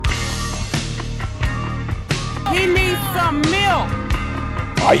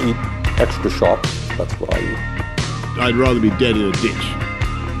I eat extra sharp. That's what I eat. I'd rather be dead in a ditch.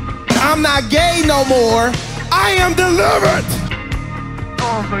 I'm not gay no more. I am delivered.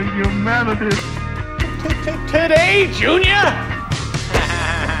 Oh, the humanity. Today, Junior.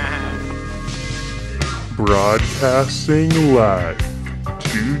 Broadcasting live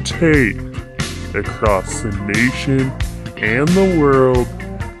to tape across the nation and the world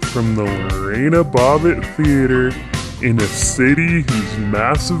from the Lorena Bobbitt Theater in a city whose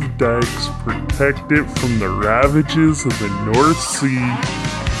massive dikes protect it from the ravages of the North Sea,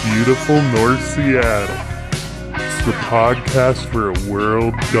 beautiful North Seattle. It's the podcast for a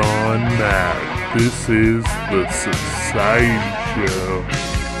world gone mad. This is the Society Show.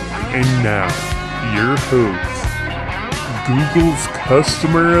 And now, your host, Google's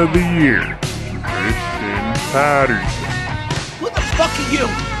Customer of the Year, Christian Patterson. Who the fuck are you?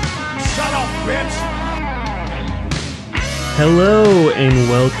 Shut up, bitch! Hello and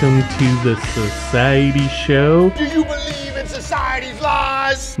welcome to the Society Show. Do you believe in society's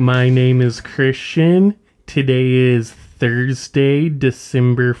lies? My name is Christian. Today is Thursday,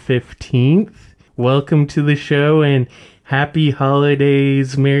 December 15th. Welcome to the show and happy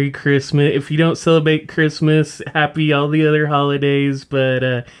holidays, Merry Christmas. If you don't celebrate Christmas, happy all the other holidays,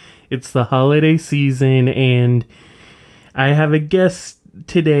 but it's the holiday season and I have a guest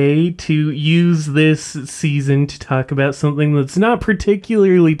today to use this season to talk about something that's not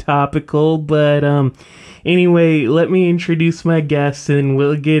particularly topical, but anyway, let me introduce my guest and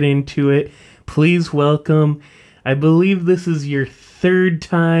we'll get into it. Please welcome, I believe this is your third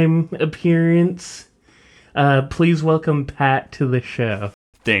time appearance. Please welcome Pat to the show.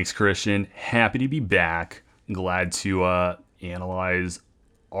 Thanks, Christian. Happy to be back. Glad to analyze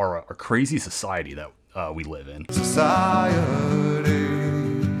our crazy society that we live in.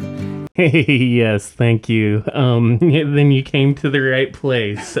 Hey, yes, thank you. Then you came to the right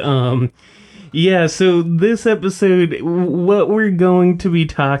place. Yeah, so this episode, what we're going to be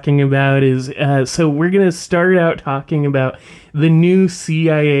talking about is, so we're going to start out talking about the new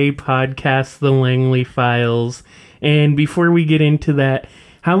CIA podcast, The Langley Files. And before we get into that,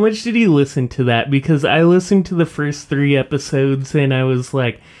 how much did you listen to that? Because I listened to the first 3 episodes and I was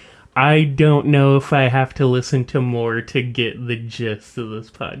like, I don't know if I have to listen to more to get the gist of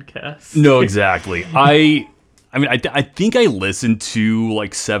this podcast. No, exactly. I think I listened to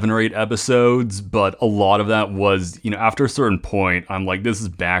like 7 or 8 episodes, but a lot of that was, after a certain point, I'm like, this is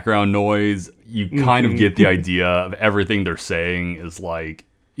background noise. You kind of get the idea of everything they're saying is like,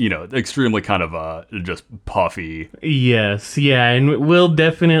 extremely kind of just puffy. Yes, yeah, and we'll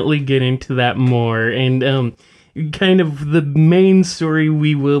definitely get into that more. And kind of the main story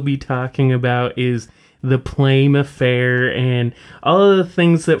we will be talking about is the Plame affair and all of the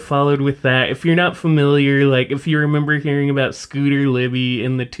things that followed with that. If you're not familiar, like if you remember hearing about Scooter Libby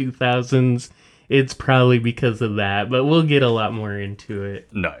in the 2000s, it's probably because of that, but we'll get a lot more into it.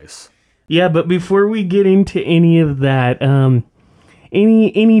 Nice. Yeah, but before we get into any of that,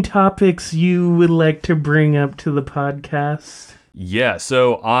 any topics you would like to bring up to the podcast? Yeah,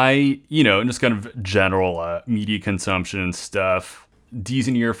 so just kind of general media consumption and stuff.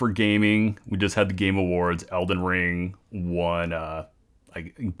 Decent year for gaming. We just had the Game Awards. Elden Ring won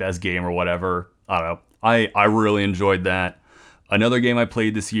like best game or whatever. I don't know. I really enjoyed that. Another game I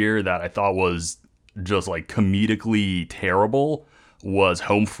played this year that I thought was just like comedically terrible was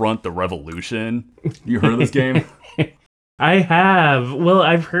Homefront: The Revolution. You heard of this game? I have. Well,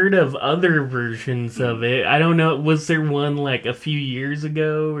 I've heard of other versions of it. I don't know. Was there one like a few years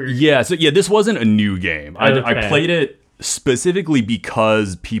ago? Or? Yeah. So this wasn't a new game. Okay. I played it specifically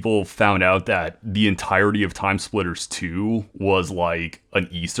because people found out that the entirety of Time Splitters 2 was like an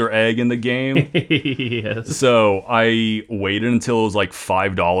Easter egg in the game. Yes. So I waited until it was like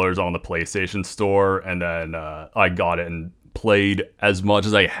 $5 on the PlayStation Store, and then I got it and played as much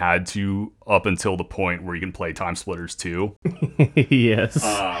as I had to up until the point where you can play Time Splitters 2. Yes.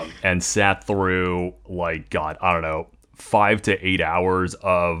 And sat through like, God, I don't know, 5 to 8 hours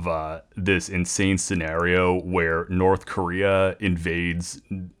of this insane scenario where North Korea invades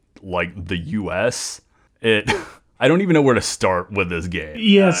like the US. I don't even know where to start with this game.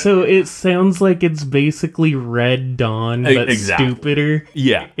 Yeah, so it sounds like it's basically Red Dawn, but stupider.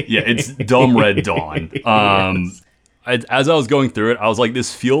 Yeah, it's dumb Red Dawn. Yes. As I was going through it, I was like,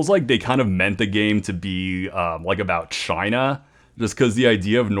 this feels like they kind of meant the game to be like about China, just because the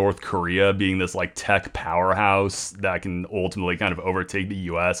idea of North Korea being this like tech powerhouse that can ultimately kind of overtake the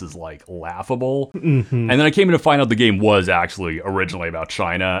US is like laughable. Mm-hmm. And then I came in to find out the game was actually originally about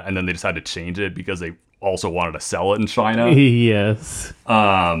China, and then they just had to change it because they also wanted to sell it in China. Yes.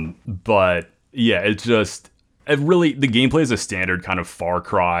 But yeah, it's just Really, the gameplay is a standard kind of Far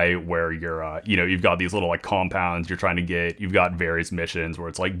Cry where you're, you've got these little like compounds you're trying to get. You've got various missions where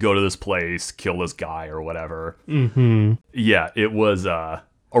it's like, go to this place, kill this guy or whatever. Mm-hmm. Yeah, it was a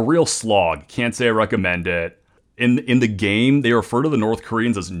real slog. Can't say I recommend it. In the game, they refer to the North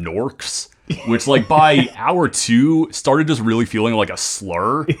Koreans as Norks, which like by hour 2 started just really feeling like a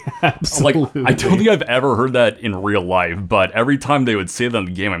slur. Absolutely. Like, I don't think I've ever heard that in real life, but every time they would say that in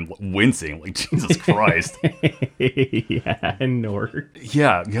the game, I'm wincing. Like, Jesus Christ. Yeah, Nork.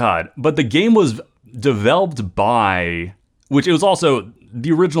 Yeah, God. But the game was developed by, which it was also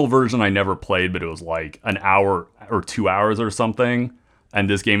the original version I never played, but it was like an hour or 2 hours or something. And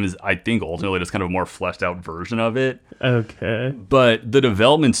this game is, I think, ultimately just kind of a more fleshed out version of it. Okay. But the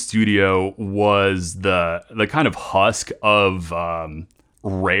development studio was the kind of husk of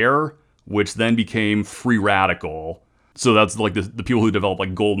Rare, which then became Free Radical. So that's like the people who developed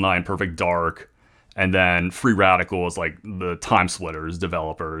like GoldenEye and Perfect Dark. And then Free Radical is like the Time Splitters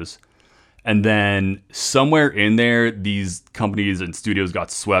developers. And then somewhere in there, these companies and studios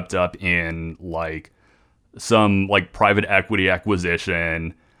got swept up in like some like private equity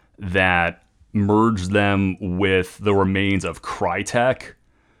acquisition that merged them with the remains of Crytek.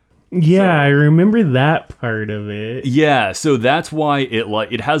 Yeah, I remember that part of it. Yeah, so that's why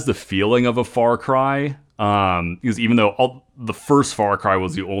it has the feeling of a Far Cry. Because even though the first Far Cry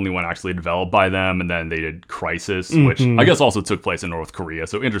was the only one actually developed by them, and then they did Crysis, which I guess also took place in North Korea.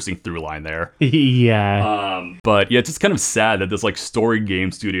 So interesting through line there. Yeah. But yeah, it's just kind of sad that this like story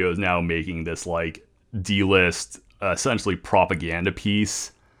game studio is now making this like D-list, essentially propaganda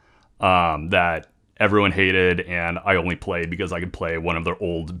piece that everyone hated, and I only played because I could play one of their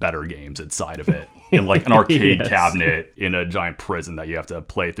old better games inside of it in like an arcade Yes. cabinet in a giant prison that you have to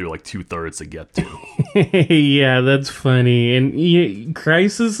play through like 2/3 to get to. Yeah, that's funny. And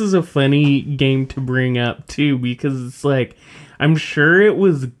Crysis is a funny game to bring up too, because it's like, I'm sure it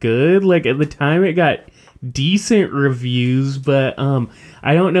was good. Like at the time it got decent reviews, but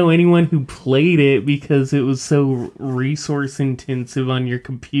I don't know anyone who played it because it was so resource intensive on your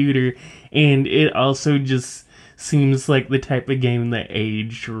computer, and it also just seems like the type of game that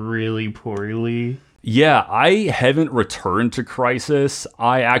aged really poorly. Yeah, I haven't returned to Crysis.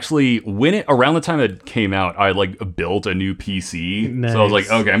 I actually, around the time it came out, I like built a new PC. Nice. So I was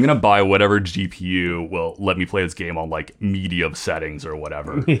like, okay, I'm gonna buy whatever GPU will let me play this game on like medium settings or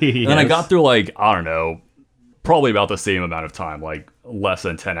whatever. And then I got through like, I don't know, probably about the same amount of time, like less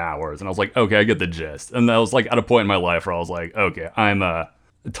than 10 hours. And I was like, okay, I get the gist. And I was like at a point in my life where I was like, okay, I'm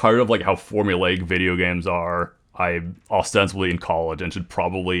tired of like how formulaic video games are. I'm ostensibly in college and should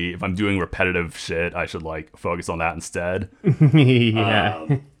probably, if I'm doing repetitive shit, I should like focus on that instead.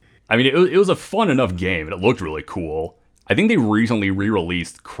 Yeah. I mean, it was a fun enough game and it looked really cool. I think they recently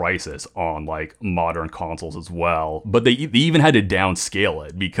re-released Crysis on like modern consoles as well, but they even had to downscale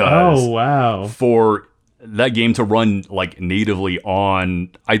it because Oh, wow. for that game to run like natively on,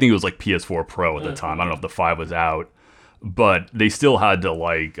 I think it was like PS4 Pro at the time. I don't know if the 5 was out, but they still had to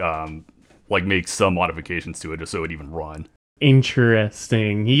like make some modifications to it just so it would even run.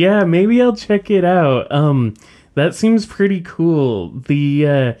 Interesting. Yeah, maybe I'll check it out. That seems pretty cool.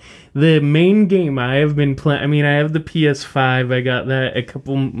 The main game I have been playing, I mean, I have the PS5. I got that a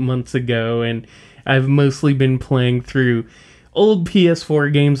couple months ago, and I've mostly been playing through old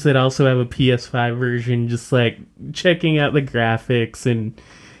PS4 games that also have a PS5 version, just like checking out the graphics and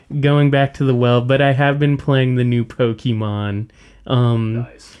going back to the well. But I have been playing the new Pokemon.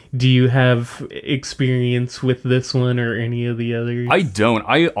 Nice. Do you have experience with this one or any of the others? I don't.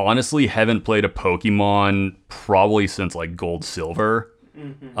 I honestly haven't played a Pokemon probably since like Gold Silver,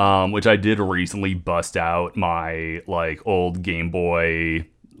 which I did recently bust out my like old Game Boy,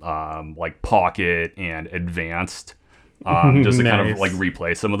 like Pocket and Advanced, just to kind of like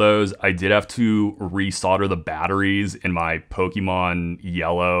replay some of those. I did have to resolder the batteries in my Pokemon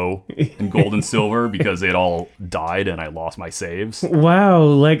Yellow and Gold and Silver because they'd all died and I lost my saves. Wow,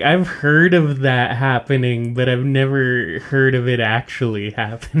 like I've heard of that happening, but I've never heard of it actually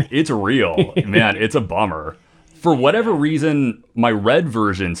happening. It's real, man. It's a bummer. For whatever reason, my red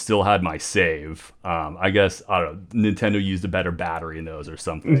version still had my save. I guess, I don't know, Nintendo used a better battery in those or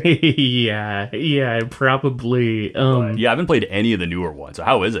something. Yeah, probably. But, yeah, I haven't played any of the newer ones. So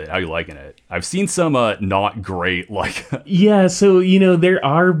how is it? How are you liking it? I've seen some not great, like... Yeah, so, there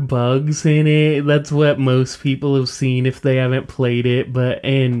are bugs in it. That's what most people have seen if they haven't played it.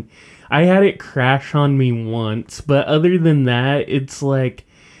 And I had it crash on me once. But other than that, it's like...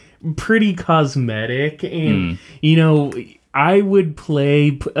 pretty cosmetic, and I would play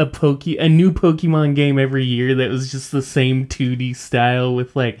a new Pokemon game every year that was just the same 2D style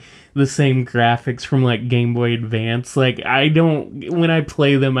with like the same graphics from like Game Boy Advance. Like when I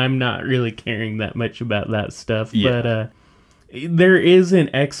play them, I'm not really caring that much about that stuff. Yeah. But there is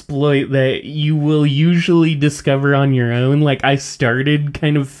an exploit that you will usually discover on your own. Like I started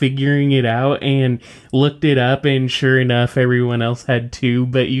kind of figuring it out and looked it up, and sure enough, everyone else had too.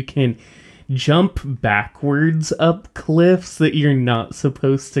 But you can jump backwards up cliffs that you're not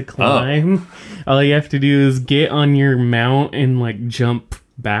supposed to climb. All you have to do is get on your mount and like jump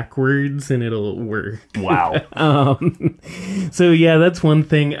backwards and it'll work. Wow. So yeah, that's one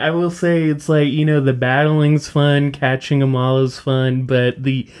thing. I will say it's like, the battling's fun, catching them all is fun, but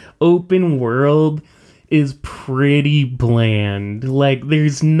the open world is pretty bland. Like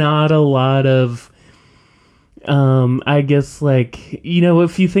there's not a lot of I guess, like,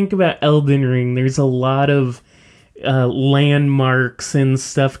 if you think about Elden Ring, there's a lot of landmarks and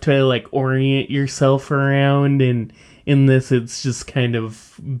stuff to, like, orient yourself around, and in this, it's just kind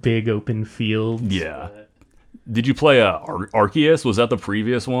of big open fields. Yeah. Did you play Arceus? Was that the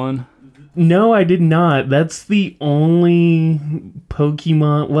previous one? No, I did not. That's the only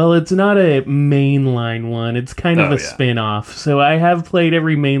Pokemon... Well, it's not a mainline one. It's kind of a spin-off. So I have played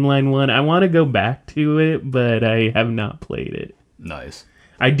every mainline one. I want to go back to it, but I have not played it. Nice.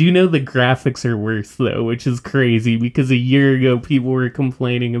 I do know the graphics are worse, though, which is crazy, because a year ago, people were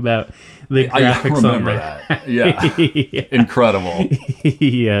complaining about the graphics I remember that. Yeah. Yeah. Incredible.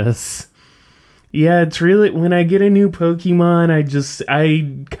 Yes. Yeah, it's really, when I get a new Pokemon,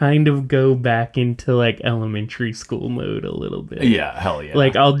 I kind of go back into, like, elementary school mode a little bit. Yeah, hell yeah.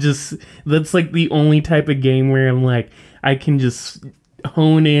 Like, that's, like, the only type of game where I'm, like, I can just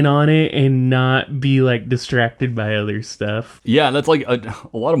hone in on it and not be, like, distracted by other stuff. Yeah, that's, like, a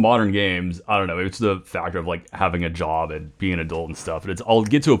lot of modern games, I don't know, it's the factor of, like, having a job and being an adult and stuff, but I'll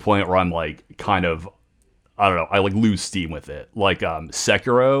get to a point where I'm, like, kind of... I don't know. I like lose steam with it. Like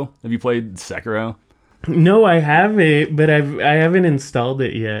Sekiro. Have you played Sekiro? No, I haven't, but I haven't installed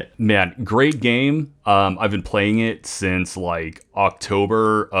it yet. Man, great game. I've been playing it since like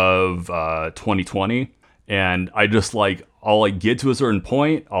October of 2020, and I just like I'll like get to a certain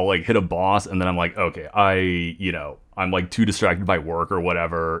point, I'll like hit a boss, and then I'm like, okay, I'm like too distracted by work or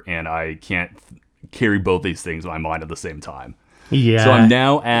whatever, and I can't carry both these things in my mind at the same time. Yeah. So I'm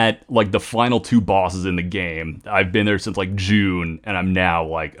now at like the final two bosses in the game. I've been there since like June, and I'm now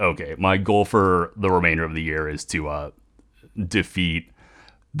like, okay, my goal for the remainder of the year is to defeat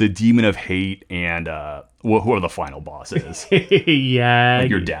the Demon of Hate and whoever the final boss is. Yeah. Like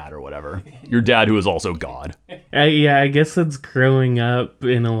your dad or whatever. Your dad who is also God. Yeah, I guess it's growing up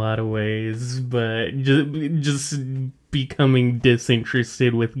in a lot of ways, but just becoming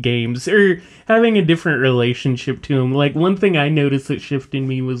disinterested with games or having a different relationship to them. Like one thing I noticed that shifted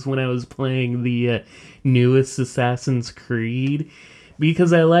me was when I was playing the newest Assassin's Creed,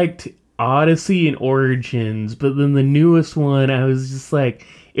 because I liked Odyssey and Origins, but then the newest one I was just like,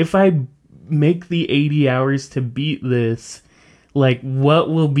 if I make the 80 hours to beat this, like what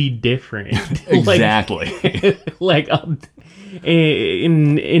will be different? Exactly. Like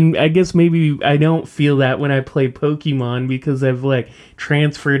and I guess maybe I don't feel that when I play Pokemon, because I've like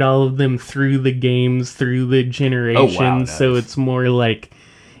transferred all of them through the games, through the generations. Oh, wow, nice. So it's more like,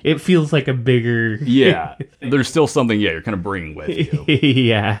 it feels like a bigger... Yeah, there's still something, you're kind of bringing with you.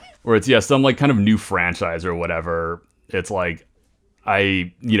 Yeah. Or it's, some like kind of new franchise or whatever. It's like,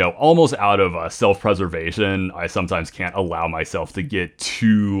 almost out of self-preservation, I sometimes can't allow myself to get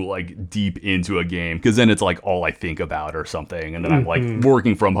too like deep into a game, because then it's like all I think about or something, and then I'm like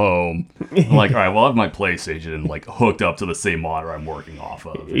working from home. I'm like, all right, well, I have my PlayStation like hooked up to the same monitor I'm working off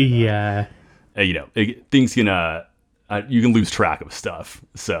of. And, yeah. Things can you can lose track of stuff.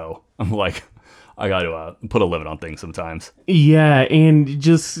 So I'm like, I got to put a limit on things sometimes. Yeah, and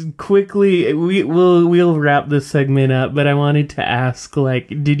just quickly, we'll wrap this segment up, but I wanted to ask, like,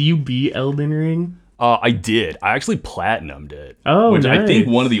 did you beat Elden Ring? I did. I actually platinumed it. Oh, which nice. I think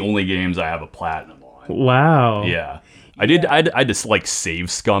one of the only games I have a platinum on. Wow. Yeah. I did. I just like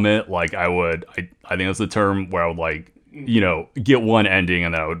save scum it. Like I think that's the term where I would like, get one ending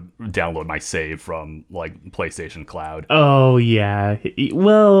and then I would download my save from like PlayStation Cloud. Oh, yeah.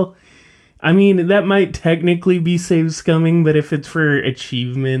 Well, I mean, that might technically be save scumming, but if it's for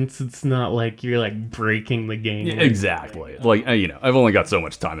achievements, it's not like you're like breaking the game. Yeah, exactly. Like, I've only got so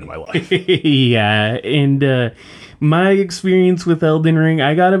much time in my life. Yeah, and my experience with Elden Ring,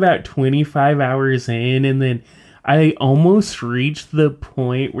 I got about 25 hours in, and then I almost reached the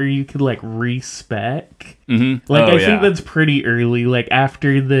point where you could like respec. Mm-hmm. Like, I think that's pretty early, like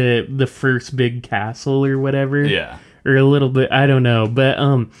after the first big castle or whatever. Yeah. or a little bit, I don't know, but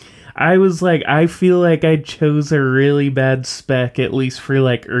I was like, I feel like I chose a really bad spec, at least for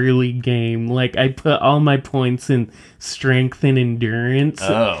like early game. Like I put all my points in strength and endurance.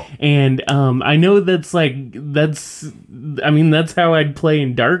 Oh. And I know that's how I'd play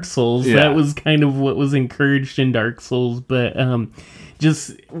in Dark Souls. Yeah. That was kind of what was encouraged in Dark Souls, but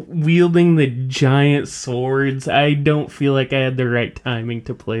just wielding the giant swords, I don't feel like I had the right timing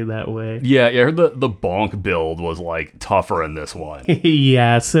to play that way. Yeah, I heard the bonk build was like tougher in this one.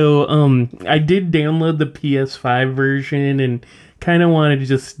 Yeah, so I did download the PS5 version and kind of want to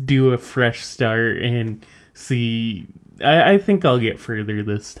just do a fresh start and see. I think I'll get further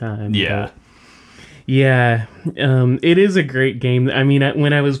this time. Yeah. Yeah, it is a great game. I mean,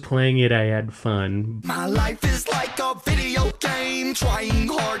 when I was playing it, I had fun. My life is like a video game, trying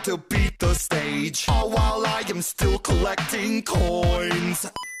hard to beat the stage, all while I am still collecting coins.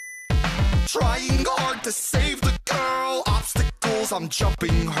 Trying hard to save the girl, obstacles, I'm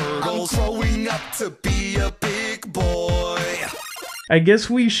jumping hurdles. I'm growing up to be a big boy. I guess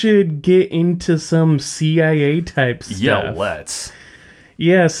we should get into some CIA type stuff. Yeah, let's.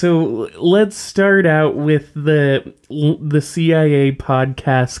 Yeah, so let's start out with the CIA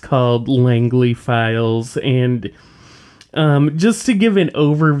podcast called Langley Files, and just to give an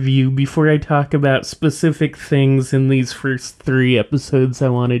overview before I talk about specific things in these first 3 episodes, I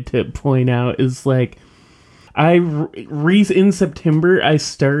wanted to point out is like in September I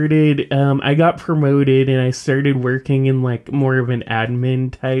started I got promoted and I started working in like more of an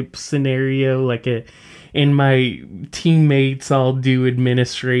admin type scenario, and my teammates all do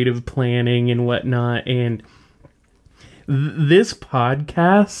administrative planning and whatnot, and this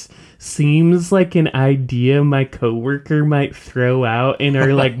podcast seems like an idea my coworker might throw out in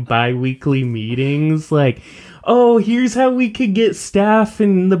our like bi-weekly meetings, like, oh, here's how we could get staff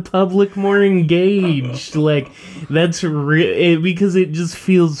and the public more engaged. Like, that's because it just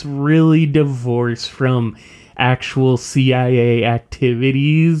feels really divorced from actual CIA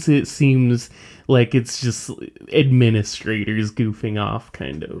activities. It seems like it's just administrators goofing off,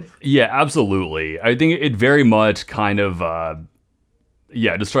 kind of. Yeah, absolutely. I think it very much kind of,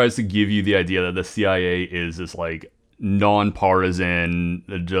 just tries to give you the idea that the CIA is this, like, nonpartisan,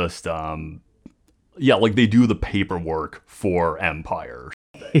 just, like they do the paperwork for empire.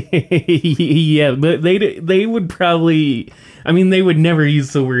 Yeah, but they would probably, I mean, they would never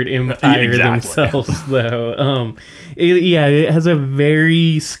use the word empire themselves, though. It has a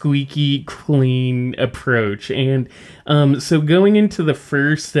very squeaky clean approach, and so going into the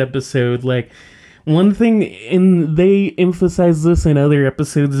first episode, like, one thing, and they emphasize this in other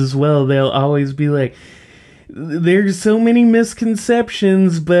episodes as well, they'll always be like, there's so many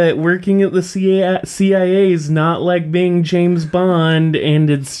misconceptions, but working at the CIA is not like being James Bond, and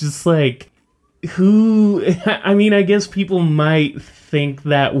it's just like, I mean, I guess people might think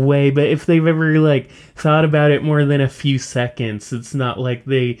that way, but if they've ever, like, thought about it more than a few seconds, it's not like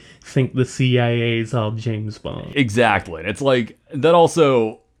they think the CIA is all James Bond. Exactly. It's like, that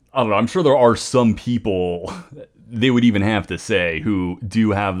also, I don't know, I'm sure there are some people they would even have to say who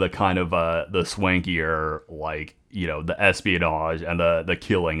do have the kind of the swankier, like, you know, the espionage and the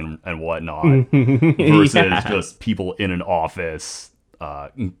killing and whatnot versus just people in an office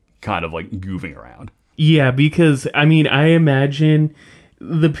kind of like goofing around. Yeah, because I mean, I imagine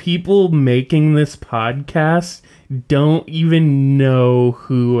the people making this podcast don't even know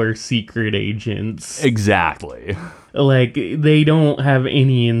who are secret agents. Exactly. Like, they don't have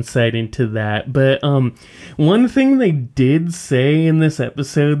any insight into that. But one thing they did say in this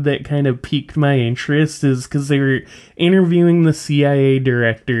episode that kind of piqued my interest is because they were interviewing the CIA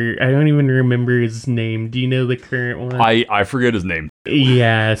director. I don't even remember his name. Do you know the current one? I forget his name.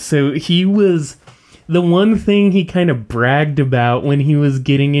 Yeah, so he was... The one thing he kind of bragged about when he was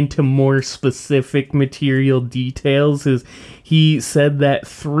getting into more specific material details is he said that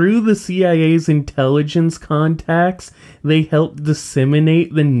through the CIA's intelligence contacts, they helped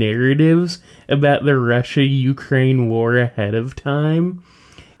disseminate the narratives about the Russia-Ukraine war ahead of time.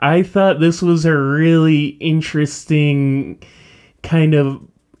 I thought this was a really interesting kind of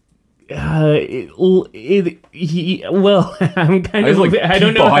I'm kind of like, I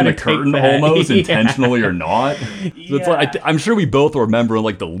don't know behind how the to curtain take that. almost Yeah. intentionally or not. So it's like, I'm sure we both remember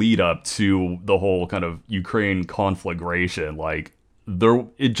like the lead up to the whole kind of Ukraine conflagration. Like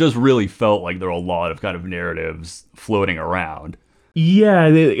it just really felt like there were a lot of kind of narratives floating around. Yeah,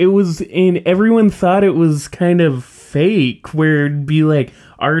 it was, and everyone thought it was kind of fake, where it'd be like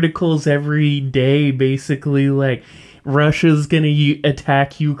articles every day, basically like, Russia's gonna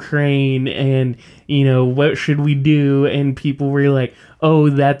attack Ukraine, and what should we do? And people were like, oh,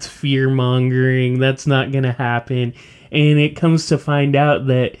 that's fear mongering, that's not gonna happen. And it comes to find out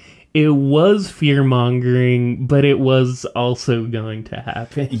that it was fear mongering, but it was also going to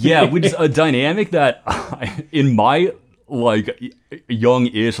happen. Yeah, which is a dynamic that in my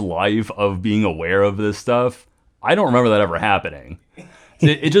young-ish life of being aware of this stuff, I don't remember that ever happening.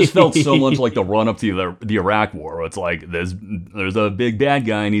 It just felt so much like the run-up to the Iraq War, where it's like, there's a big bad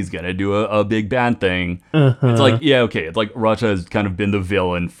guy and he's gonna do a big bad thing. It's like, yeah, okay, it's like Russia has kind of been the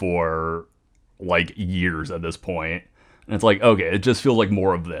villain for years at this point. And it's like, okay, it just feels like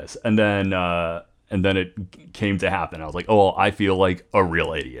more of this. And then it came to happen. I was like, oh, well, I feel like a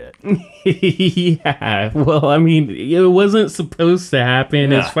real idiot. Yeah. Well, I mean, it wasn't supposed to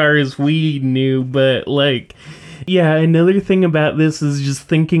happen as far as we knew, but yeah, another thing about this is just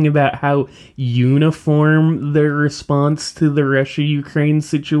thinking about how uniform the response to the Russia-Ukraine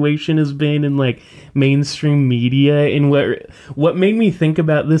situation has been in mainstream media. And what made me think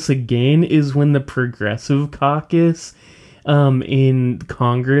about this again is when the Progressive Caucus in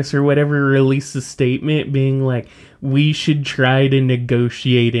Congress or whatever released a statement being like, we should try to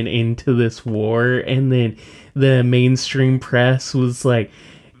negotiate an end to this war. And then the mainstream press was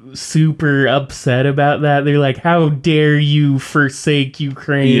super upset about that. They're like, how dare you forsake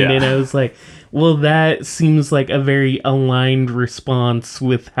Ukraine? Yeah. And I was like, well, that seems like a very aligned response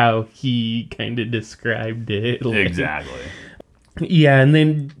with how he kind of described it. Exactly. Yeah, and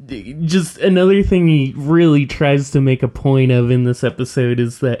then just another thing he really tries to make a point of in this episode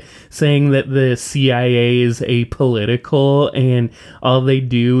is that saying that the CIA is apolitical and all they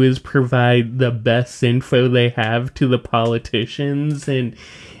do is provide the best info they have to the politicians. And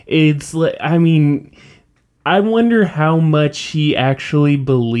it's I wonder how much he actually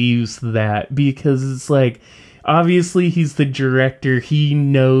believes that, because it's obviously he's the director, he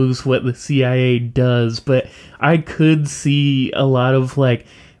knows what the CIA does, but I could see a lot of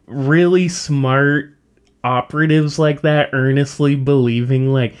really smart operatives like that earnestly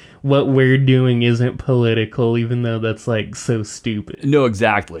believing what we're doing isn't political, even though that's so stupid. No,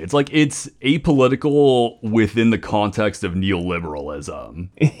 exactly. It's apolitical within the context of neoliberalism.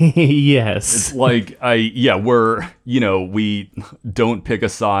 Yes. It's we don't pick a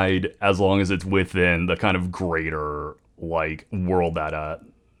side as long as it's within the kind of greater world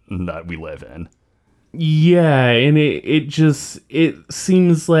that we live in. Yeah, and it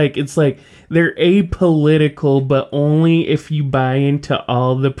seems like it's they're apolitical, but only if you buy into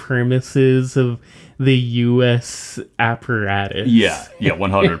all the premises of the U.S. apparatus. Yeah,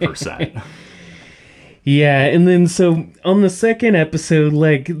 100%. Yeah, and then so on the second episode,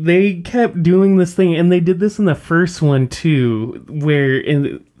 they kept doing this thing, and they did this in the first one too, where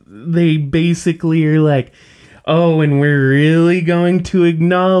they basically are oh, and we're really going to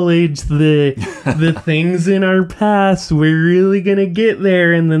acknowledge the things in our past. We're really going to get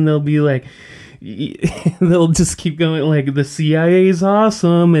there. And then they'll be they'll just keep going the CIA is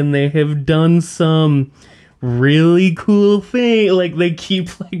awesome and they have done some really cool thing. They keep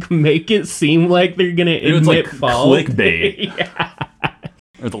make it seem like they're going to admit fault. Clickbait. Yeah.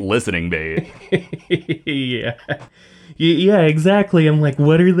 Or the listening bait. Yeah. Yeah, exactly. I'm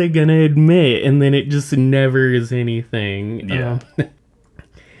what are they gonna admit? And then it just never is anything. Yeah.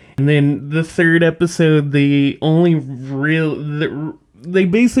 And then the third episode, they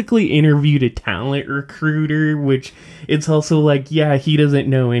basically interviewed a talent recruiter, which it's also yeah, he doesn't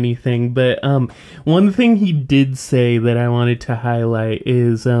know anything. But one thing he did say that I wanted to highlight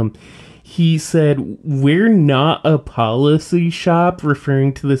is he said, we're not a policy shop,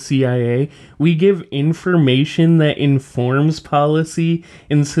 referring to the CIA. We give information that informs policy,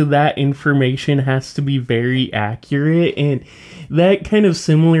 and so that information has to be very accurate. And that kind of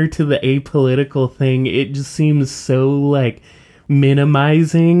similar to the apolitical thing, it just seems so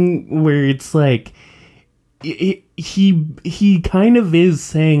minimizing, where it's he kind of is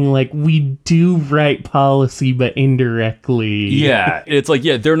saying we do write policy but indirectly. Yeah, it's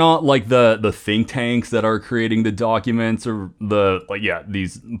they're not the think tanks that are creating the documents or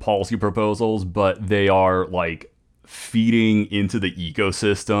these policy proposals, but they are feeding into the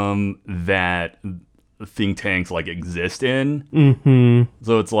ecosystem that think tanks exist in. Mm-hmm.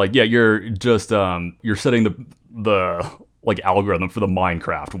 So it's you're just you're setting the algorithm for the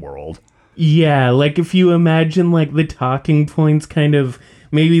Minecraft world. Yeah, if you imagine the talking points kind of,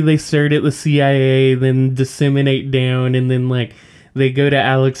 maybe they start at the CIA, then disseminate down, and then they go to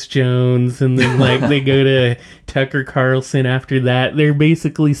Alex Jones, and then they go to Tucker Carlson after that. They're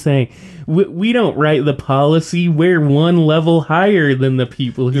basically saying, we don't write the policy, we're one level higher than the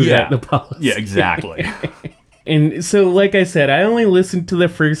people who write the policy. Yeah, exactly. And so, like I said, I only listened to the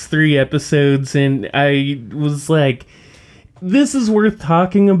first 3 episodes, and I was like, this is worth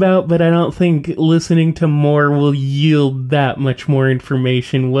talking about, but I don't think listening to more will yield that much more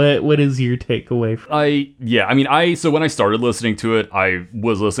information. What is your takeaway? So when I started listening to it, I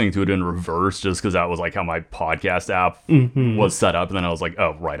was listening to it in reverse just because that was like how my podcast app was set up. And then I was like,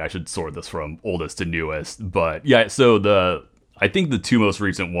 oh, right, I should sort this from oldest to newest. But yeah, so I think the 2 most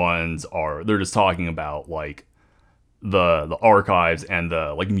recent ones they're just talking about like the archives and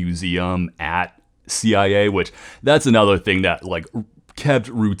the like museum at CIA, which that's another thing that like kept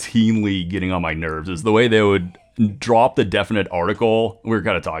routinely getting on my nerves, is the way they would drop the definite article. We were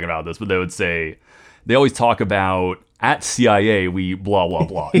kind of talking about this, but they would say, they always talk about at CIA we blah blah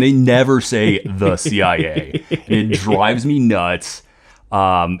blah, and they never say the CIA, and it drives me nuts.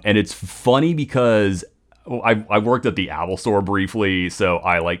 And it's funny because I worked at the Apple store briefly, so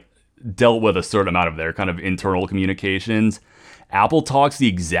I like dealt with a certain amount of their kind of internal communications. Apple talks the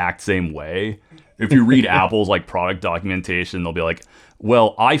exact same way. If you read Apple's like product documentation, they'll be like,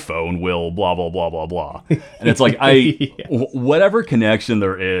 well, iPhone will blah, blah, blah, blah, blah. And it's like, whatever connection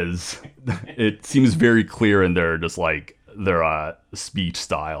there is, it seems very clear in their just like their speech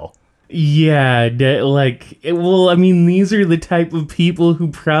style. Yeah, I mean, these are the type of people who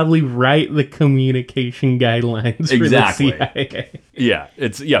probably write the communication guidelines for the CIA.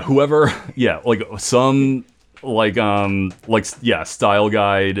 Yeah, whoever, like some style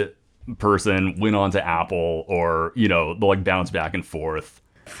guide person went on to Apple, or they'll like bounce back and forth.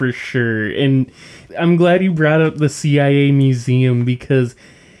 For sure. And I'm glad you brought up the CIA museum, because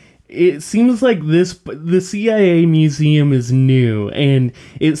it seems like the CIA museum is new, and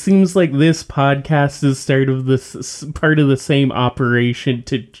it seems like this podcast is part of the same operation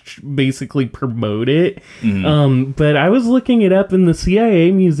to basically promote it. But I was looking it up, and the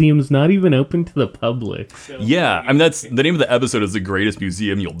CIA museum is not even open to the public. So. Yeah, I mean, that's the name of the episode is The Greatest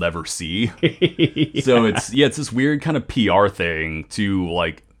Museum You'll Never See. Yeah. So it's this weird kind of PR thing to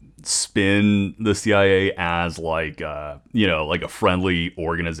like spin the CIA as like like a friendly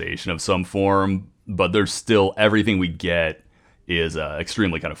organization of some form, but there's still everything we get is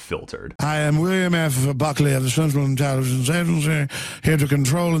extremely kind of filtered. I am William F. Buckley of the Central Intelligence Agency, here to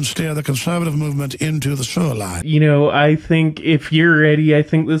control and steer the conservative movement into the sewer line. I think if you're ready, I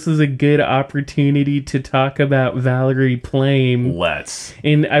think this is a good opportunity to talk about Valerie Plame. Let's.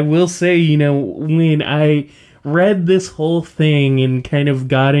 And I will say, when I read this whole thing and kind of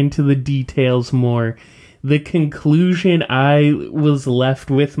got into the details more, the conclusion I was left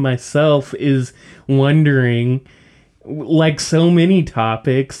with myself is wondering, like so many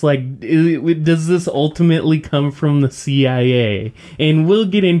topics, like does this ultimately come from the CIA? And we'll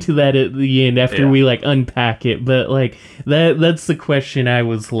get into that at the end after we like unpack it, but like that's the question I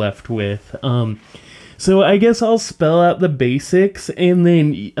was left with. So I guess I'll spell out the basics, and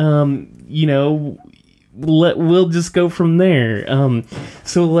then we'll just go from there.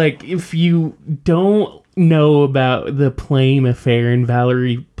 So like, if you don't know about the Plame affair and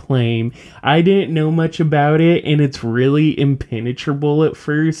Valerie Plame, I didn't know much about it, and it's really impenetrable at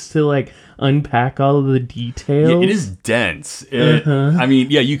first to like unpack all of the details. Yeah, it is dense. I mean,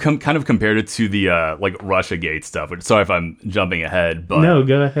 you kind of compared it to the like Russiagate stuff. Which, sorry if I'm jumping ahead, but no,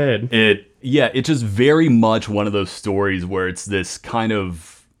 go ahead. It's just very much one of those stories where it's this kind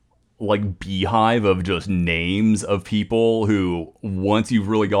of like beehive of just names of people who, once you've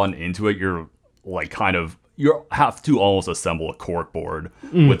really gotten into it, you're like you have to almost assemble a corkboard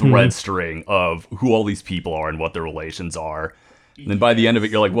with red string of who all these people are and what their relations are. And then by the end of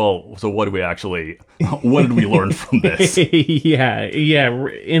it, you're like, well, so what did we learn from this? Yeah.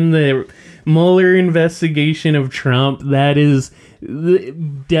 In the Mueller investigation of Trump, that is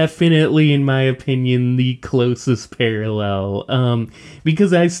definitely, in my opinion, the closest parallel.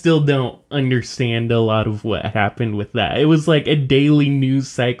 Because I still don't understand a lot of what happened with that. It was like a daily news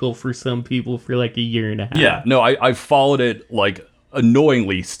cycle for some people for like a year and a half. Yeah, no, I followed it like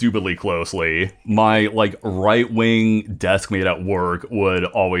annoyingly, stupidly closely. My like right-wing desk mate at work would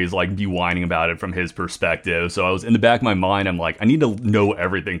always like be whining about it from his perspective. So I was in the back of my mind, I'm like, I need to know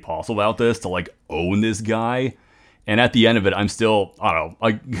everything possible about this to like own this guy. And at the end of it, I'm still, I don't know,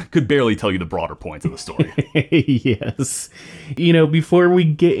 I could barely tell you the broader points of the story. Yes. Before we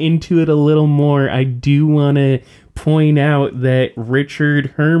get into it a little more, I do want to point out that Richard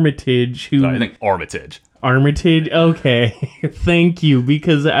Hermitage, I think Armitage. Armitage? Okay. Thank you.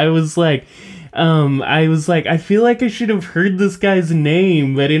 Because I was like, I was like, I feel like I should have heard this guy's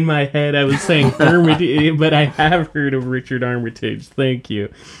name, but in my head I was saying Armitage, but I have heard of Richard Armitage. Thank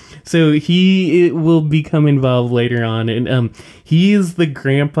you. So he will become involved later on, and he is the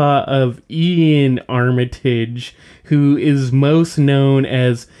grandpa of Ian Armitage, who is most known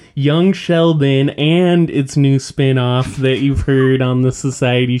as Young Sheldon and its new spin-off that you've heard on the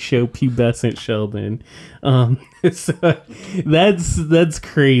Society show Pubescent Sheldon. So that's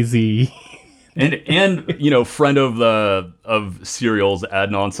crazy. And you know, friend of serials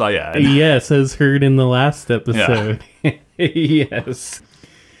Adnan Syed. Yes, as heard in the last episode. Yeah. Yes.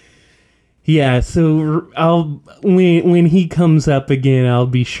 Yeah, so when he comes up again, I'll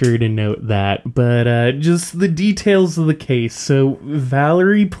be sure to note that. But just the details of the case. So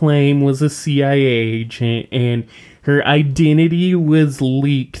Valerie Plame was a CIA agent, and her identity was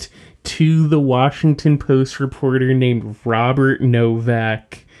leaked to the Washington Post reporter named Robert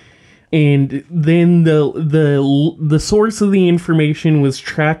Novak. And then the source of the information was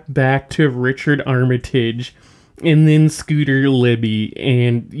tracked back to Richard Armitage, and then Scooter Libby.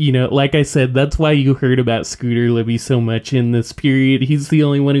 And, you know, like I said, that's why you heard about Scooter Libby so much in this period. He's the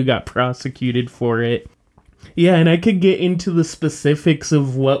only one who got prosecuted for it. Yeah, and I could get into the specifics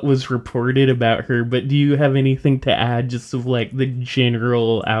of what was reported about her, but do you have anything to add, just of like the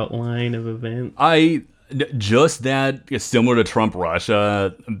general outline of events? Just that, similar to Trump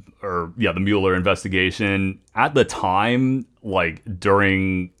Russia, or the Mueller investigation, at the time, like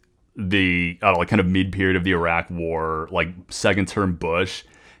during the kind of mid period of the Iraq War, like second term Bush,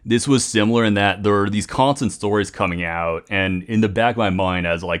 this was similar in that there are these constant stories coming out, and in the back of my mind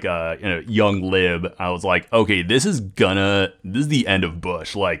as like a young lib, I was like, okay, this is the end of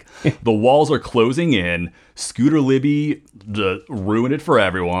Bush. Like the walls are closing in. Scooter Libby ruined it for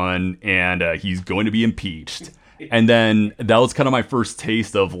everyone, and he's going to be impeached. And then that was kind of my first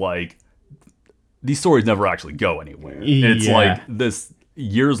taste of like, these stories never actually go anywhere. It's like this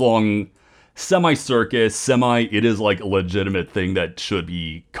years-long semi-circus, it is like a legitimate thing that should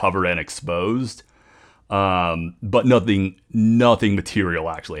be covered and exposed. But nothing material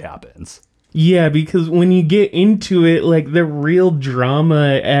actually happens. Yeah, because when you get into it, like the real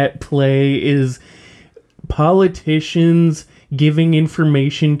drama at play is politicians giving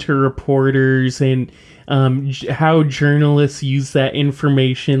information to reporters, and how journalists use that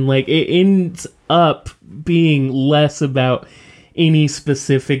information. Like it ends up being less about any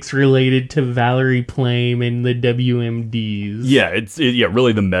specifics related to Valerie Plame and the WMDs. Yeah, it's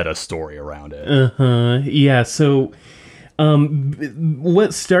really the meta story around it. Yeah, so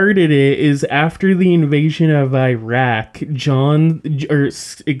what started it is after the invasion of Iraq, Joseph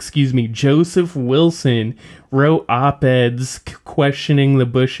Wilson wrote op-eds questioning the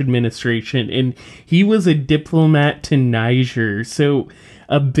Bush administration, and he was a diplomat to Niger. So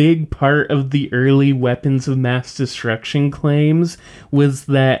a big part of the early weapons of mass destruction claims was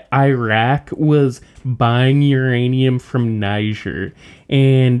that Iraq was buying uranium from Niger.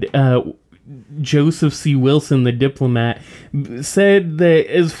 And Joseph C. Wilson, the diplomat, said that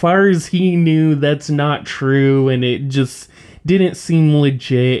as far as he knew, that's not true, and it just didn't seem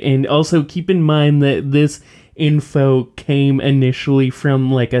legit. And also keep in mind that this info came initially from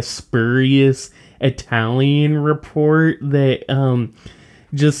like a spurious Italian report that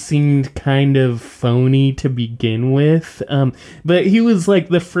just seemed kind of phony to begin with. But he was like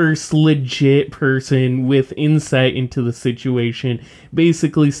the first legit person with insight into the situation,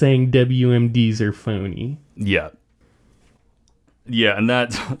 basically saying WMDs are phony. Yeah. Yeah,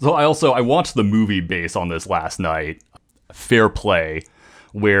 and so I watched the movie based on this last night, Fair Play,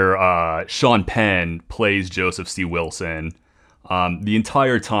 where Sean Penn plays Joseph C. Wilson. The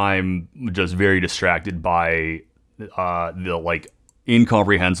entire time just very distracted by the like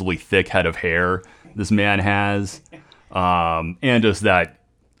incomprehensibly thick head of hair this man has, and just that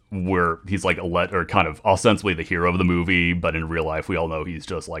where he's like kind of ostensibly the hero of the movie, but in real life we all know he's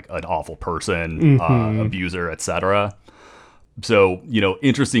just like an awful person, abuser, etc. So,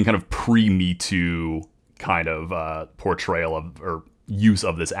 interesting kind of pre-Me Too kind of portrayal of, or use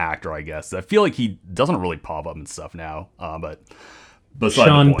of this actor, I guess. I feel like he doesn't really pop up and stuff now, but beside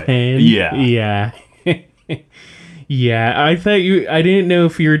Sean the point. Penn. Yeah. Yeah, I didn't know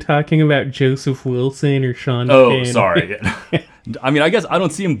if you were talking about Joseph Wilson or Sean Penn. Oh, sorry. I mean, I guess I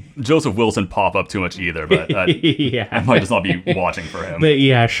don't see Joseph Wilson pop up too much either, but yeah. I might just not be watching for him. But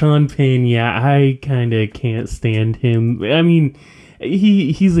yeah, Sean Penn, I kind of can't stand him. I mean,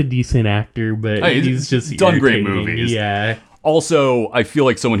 he's a decent actor, but he's just done great movies. Yeah. Also, I feel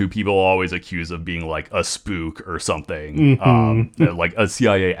like someone who people always accuse of being like a spook or something, like a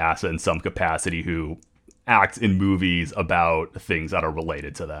CIA asset in some capacity who acts in movies about things that are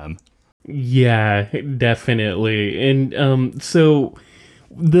related to them. Yeah, definitely. And so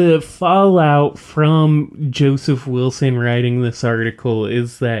the fallout from Joseph Wilson writing this article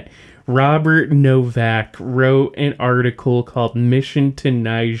is that Robert Novak wrote an article called Mission to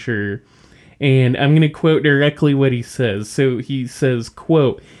Niger. And I'm going to quote directly what he says. So he says,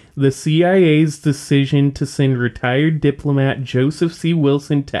 quote, "The CIA's decision to send retired diplomat Joseph C.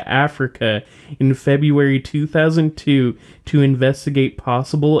 Wilson to Africa in February 2002 to investigate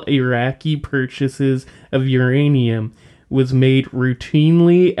possible Iraqi purchases of uranium was made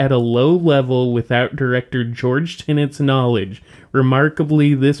routinely at a low level without Director George Tenet's knowledge.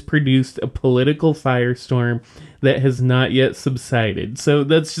 Remarkably, this produced a political firestorm that has not yet subsided." So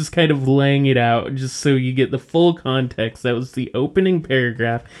that's just kind of laying it out, just so you get the full context. That was the opening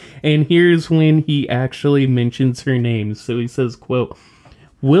paragraph. And here's when he actually mentions her name. So he says, quote,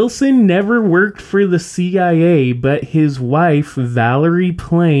 "Wilson never worked for the CIA, but his wife, Valerie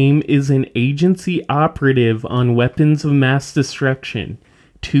Plame, is an agency operative on weapons of mass destruction.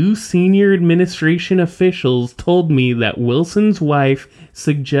 2 senior administration officials told me that Wilson's wife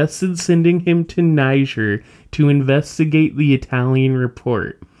suggested sending him to Niger to investigate the Italian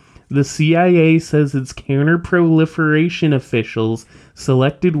report. The CIA says its counter-proliferation officials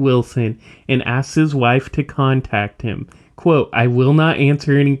selected Wilson and asked his wife to contact him. Quote, "I will not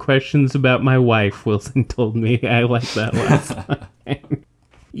answer any questions about my wife," Wilson told me." I like that last line.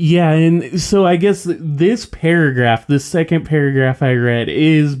 Yeah, and so I guess this paragraph, the second paragraph I read,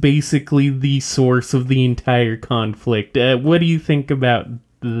 is basically the source of the entire conflict. What do you think about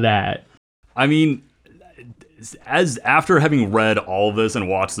that? I mean, as after having read all of this and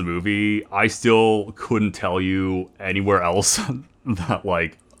watched the movie, I still couldn't tell you anywhere else that,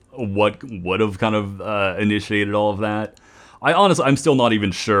 like, what would have kind of initiated all of that. I'm still not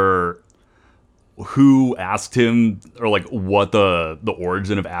even sure who asked him, or like what the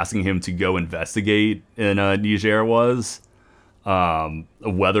origin of asking him to go investigate in Niger was.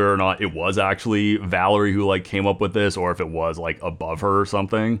 Whether or not it was actually Valerie who like came up with this, or if it was like above her or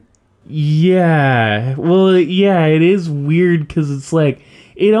something. Yeah, well, yeah, it is weird because it's like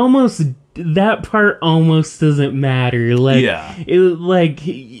that part almost doesn't matter. Like, yeah,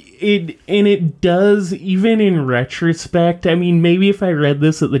 it does, even in retrospect. I mean, maybe if I read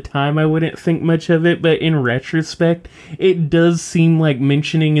this at the time, I wouldn't think much of it, but in retrospect, it does seem like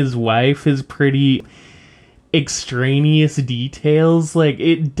mentioning his wife is pretty extraneous details. Like,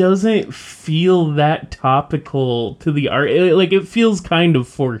 it doesn't feel that topical to the art. It feels kind of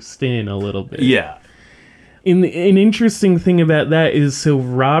forced in a little bit. Yeah. An interesting thing about that is, so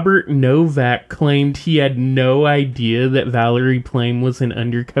Robert Novak claimed he had no idea that Valerie Plame was an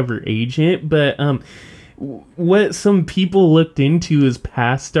undercover agent, but what some people looked into is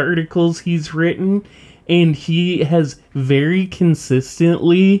past articles he's written, and he has very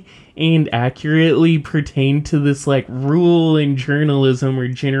consistently and accurately pertained to this like rule in journalism or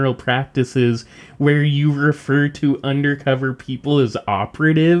general practices where you refer to undercover people as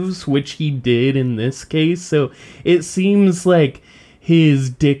operatives, which he did in this case. So it seems like his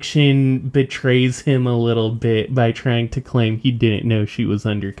diction betrays him a little bit by trying to claim he didn't know she was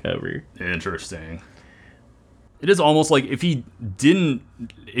undercover. Interesting. It is almost like if he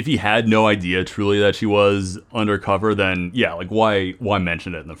had no idea truly that she was undercover, then yeah, like why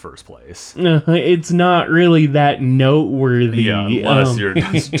mention it in the first place? It's not really that noteworthy. Yeah, unless you're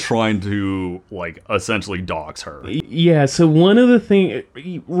just trying to like essentially dox her. Yeah, so one of the things,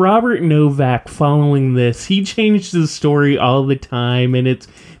 Robert Novak, following this, he changed his story all the time, and it's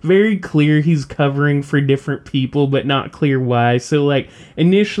very clear he's covering for different people, but not clear why. So, like,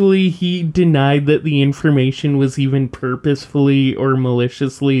 initially he denied that the information was even purposefully or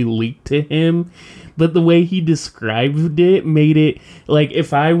maliciously leaked to him, but the way he described it made it like,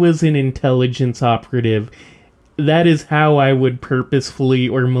 if I was an intelligence operative, that is how I would purposefully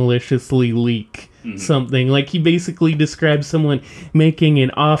or maliciously leak something. Like, he basically described someone making an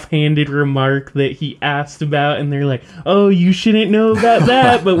offhanded remark that he asked about, and they're like, "Oh, you shouldn't know about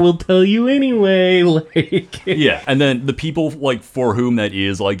that, but we'll tell you anyway." Like, yeah, and then the people like for whom that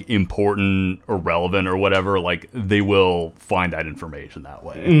is like important or relevant or whatever, like they will find that information that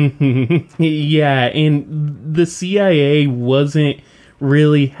way. Mm-hmm. Yeah, and the CIA wasn't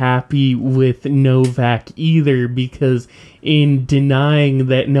really happy with Novak either, because in denying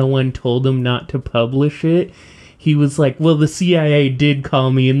that no one told him not to publish it, he was like, well, the CIA did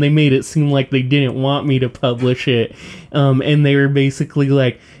call me and they made it seem like they didn't want me to publish it. And they were basically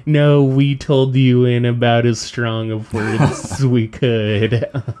like, no, we told you in about as strong of words as we could.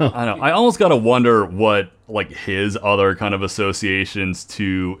 I know. I almost gotta wonder what like his other kind of associations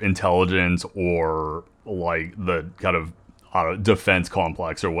to intelligence or like the kind of I don't know, defense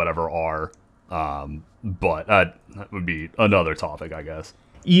complex or whatever are. But that would be another topic, I guess.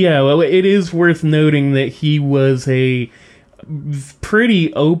 Yeah, well, it is worth noting that he was a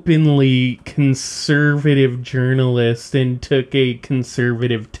pretty openly conservative journalist and took a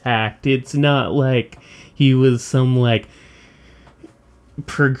conservative tact. It's not like he was some, like,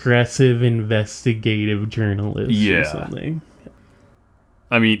 progressive investigative journalist or something.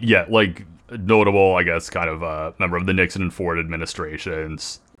 I mean, yeah, like, notable, I guess, kind of member of the Nixon and Ford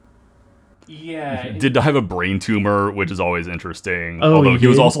administrations. Yeah. Did have a brain tumor, which is always interesting. Oh, although he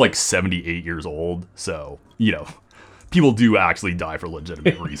was did? also like 78 years old, so, you know, people do actually die for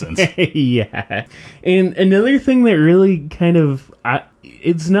legitimate reasons. Yeah. And another thing that really kind of,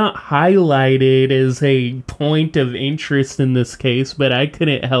 it's not highlighted as a point of interest in this case, but I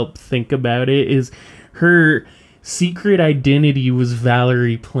couldn't help think about it, is her secret identity was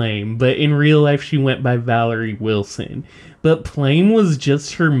Valerie Plame, but in real life she went by Valerie Wilson. But Plame was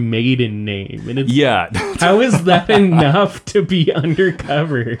just her maiden name. And it's, how is that enough to be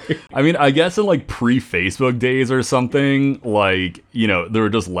undercover? I mean, I guess in like pre-Facebook days or something, like, you know, there were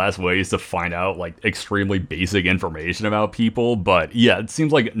just less ways to find out like extremely basic information about people. But yeah, it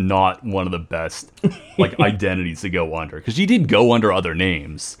seems like not one of the best like identities to go under, because she did go under other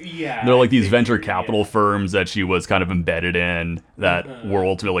names. Yeah. There are like these venture capital firms that she was kind of embedded in that were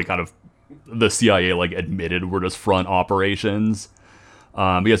ultimately kind of the CIA like admitted were just front operations.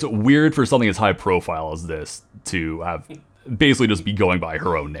 But yeah, so weird for something as high profile as this to have basically just be going by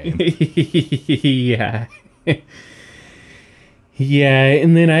her own name. Yeah. Yeah,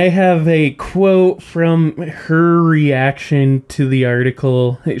 and then I have a quote from her reaction to the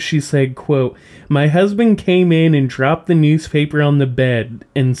article. She said, quote, "My husband came in and dropped the newspaper on the bed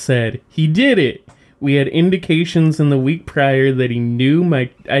and said, 'He did it.' We had indications in the week prior that he knew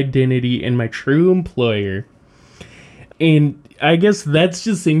my identity and my true employer." And I guess that's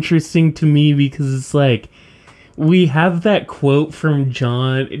just interesting to me because it's like, we have that quote from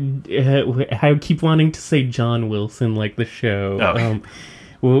John. I keep wanting to say John Wilson, like the show.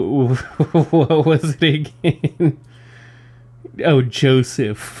 What was it again? Oh,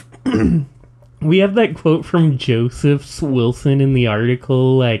 Joseph. We have that quote from Joseph Wilson in the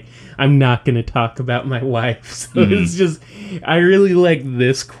article, like, "I'm not going to talk about my wife." So it's just, I really like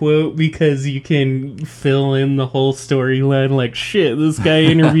this quote because you can fill in the whole storyline, like, shit, this guy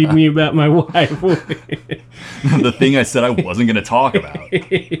interviewed me about my wife. The thing I said I wasn't going to talk about.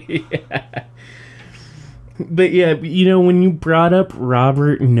 Yeah. But yeah, you know, when you brought up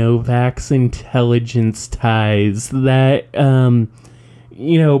Robert Novak's intelligence ties, that,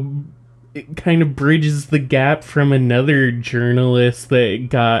 you know, it kind of bridges the gap from another journalist that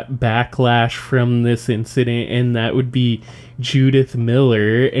got backlash from this incident, and that would be Judith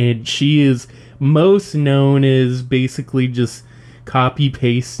Miller. And she is most known as basically just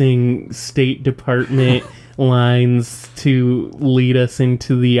copy-pasting State Department lines to lead us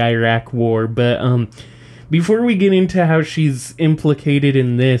into the Iraq War. But before we get into how she's implicated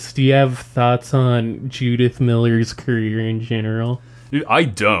in this, do you have thoughts on Judith Miller's career in general? Dude, I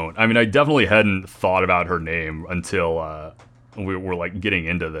don't. I mean, I definitely hadn't thought about her name until we were like getting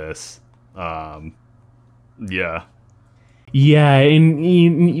into this. Yeah. Yeah,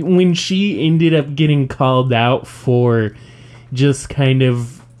 and when she ended up getting called out for just kind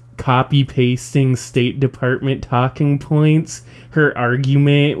of copy-pasting State Department talking points, her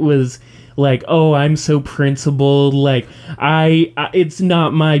argument was like, "Oh, I'm so principled, like, I it's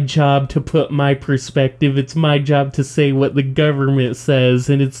not my job to put my perspective, it's my job to say what the government says."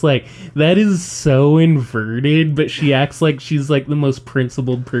 And it's like, that is so inverted, but she acts like she's like the most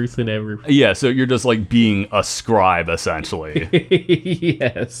principled person ever. Yeah, so you're just like being a scribe, essentially.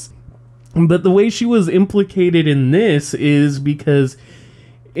 Yes. But the way she was implicated in this is because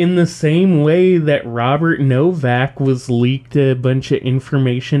in the same way that Robert Novak was leaked a bunch of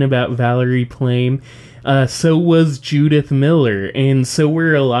information about Valerie Plame, so was Judith Miller, and so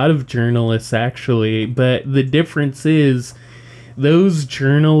were a lot of journalists, actually. But the difference is those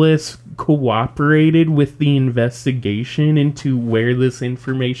journalists cooperated with the investigation into where this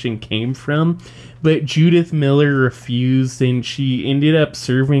information came from, but Judith Miller refused, and she ended up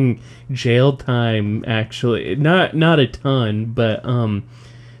serving jail time, actually. Not a ton, but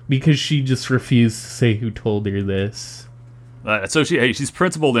because she just refused to say who told her this. So she's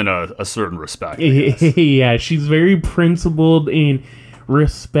principled in a certain respect. Yeah, she's very principled in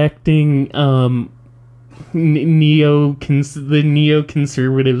respecting the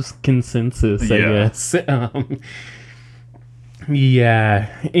neoconservatives' consensus, I guess. Yeah,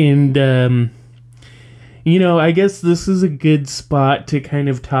 and I guess this is a good spot to kind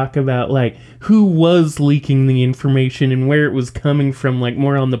of talk about, like, who was leaking the information and where it was coming from, like,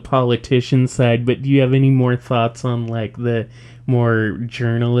 more on the politician side. But do you have any more thoughts on, like, the more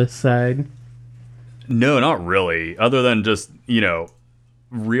journalist side? No, not really. Other than just,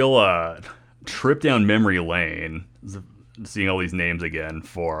 real trip down memory lane, seeing all these names again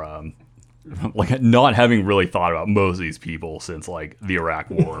for like not having really thought about most of these people since like the Iraq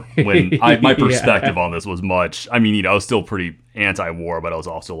War. When my perspective on this was much. I mean, I was still pretty anti-war, but I was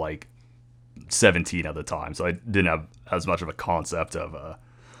also like 17 at the time, so I didn't have as much of a concept of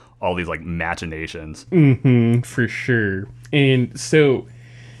all these like machinations. For sure. And so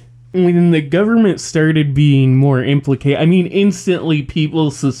when the government started being more implicated, I mean, instantly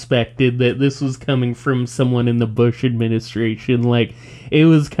people suspected that this was coming from someone in the Bush administration. Like, it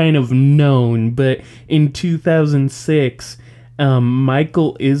was kind of known. But in 2006,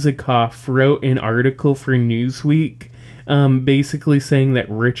 Michael Isikoff wrote an article for Newsweek, basically saying that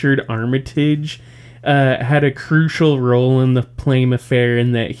Richard Armitage had a crucial role in the Plame affair,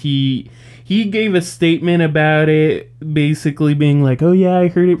 and that he gave a statement about it, basically being like, oh yeah, I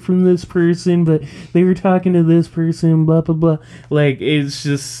heard it from this person, but they were talking to this person, blah, blah, blah. Like, it's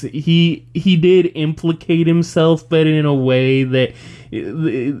just, he did implicate himself, but in a way that,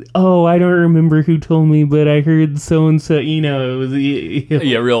 oh, I don't remember who told me, but I heard so-and-so, it was...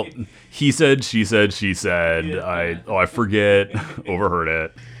 Yeah, real, he said, she said, she said, I forget, overheard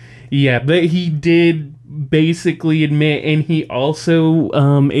it. Yeah, but he did basically admit, and he also,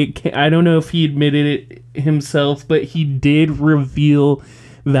 I don't know if he admitted it himself, but he did reveal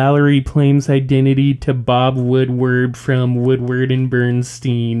Valerie Plame's identity to Bob Woodward from Woodward and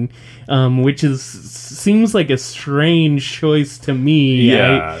Bernstein, which seems like a strange choice to me.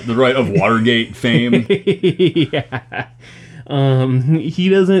 Yeah, the right of Watergate fame. Yeah. He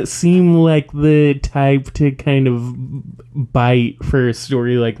doesn't seem like the type to kind of bite for a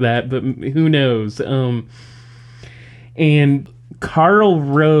story like that, but who knows? And Karl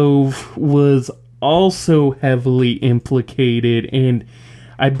Rove was also heavily implicated, and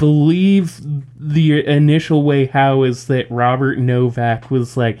I believe the initial way how is that Robert Novak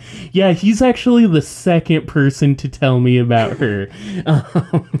was like, yeah, he's actually the second person to tell me about her.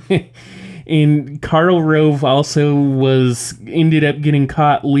 And Karl Rove also ended up getting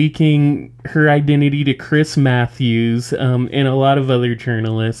caught leaking her identity to Chris Matthews and a lot of other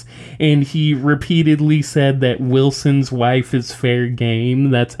journalists. And he repeatedly said that Wilson's wife is fair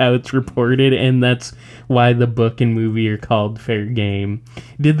game. That's how it's reported, and that's why the book and movie are called Fair Game.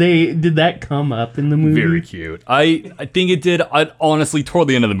 Did that come up in the movie? Very cute. I think it did. Honestly, toward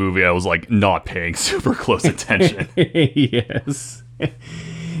the end of the movie, I was like not paying super close attention. Yes.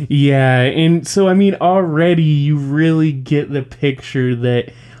 Yeah, and so, I mean, already you really get the picture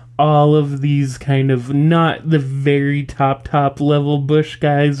that all of these kind of, not the very top level Bush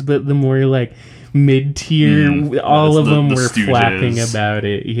guys, but the more, like, mid-tier, all of them were Stooges. Flapping about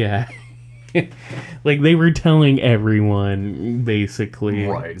it, yeah. Like, they were telling everyone, basically.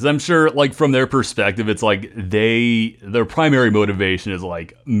 Right. 'Cause I'm sure, like, from their perspective, it's like their primary motivation is,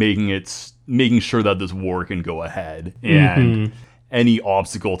 like, making sure that this war can go ahead. And... any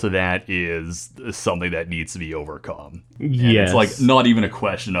obstacle to that is something that needs to be overcome. Yes. It's like not even a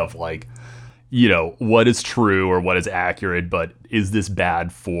question of like, what is true or what is accurate, but is this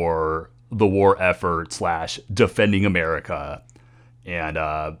bad for the war effort / defending America? And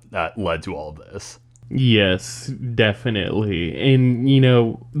that led to all of this. Yes, definitely. And,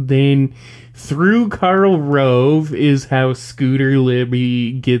 then through Karl Rove is how Scooter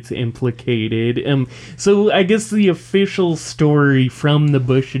Libby gets implicated. So I guess the official story from the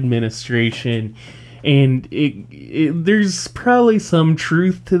Bush administration, and there's probably some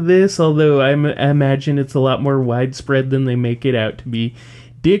truth to this, although I imagine it's a lot more widespread than they make it out to be.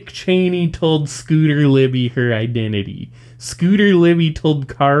 Dick Cheney told Scooter Libby her identity. Scooter Libby told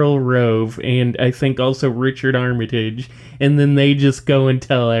Karl Rove, and I think also Richard Armitage, and then they just go and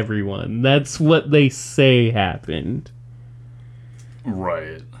tell everyone. That's what they say happened.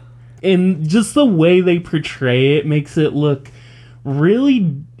 Right. And just the way they portray it makes it look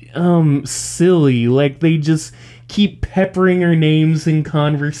really silly. Like, they just keep peppering her names in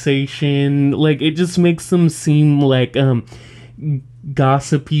conversation. Like, it just makes them seem like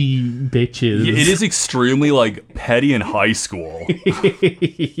gossipy bitches. Yeah, it is extremely like petty in high school.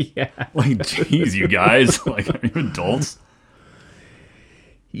 Yeah. Like, geez, you guys, like, are you adults?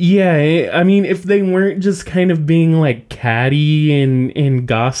 Yeah, I mean, if they weren't just kind of being like catty and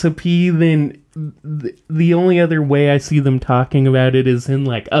gossipy, then the only other way I see them talking about it is in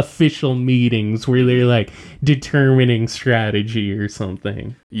like official meetings where they're like determining strategy or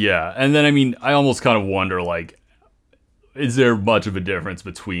something. Yeah, and then I mean, I almost kind of wonder like, is there much of a difference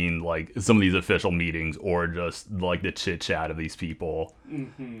between like some of these official meetings or just like the chit chat of these people?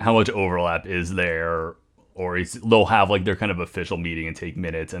 Mm-hmm. How much overlap is there? Or they'll have like their kind of official meeting and take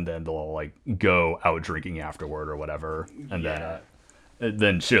minutes, and then they'll like go out drinking afterward or whatever, and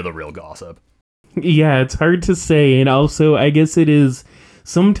then share the real gossip. Yeah, it's hard to say, and also I guess it is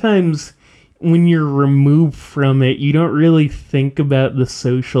sometimes when you're removed from it, you don't really think about the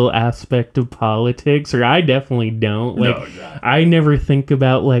social aspect of politics, or I definitely don't. Like, no, exactly. I never think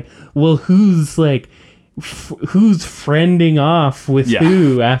about like, well, who's like. Who's friending off with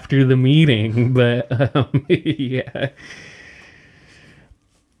who after the meeting, but yeah,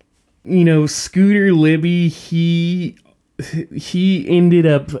 you know, Scooter Libby, he ended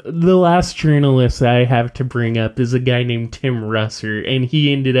up, the last journalist I have to bring up is a guy named Tim Russer, and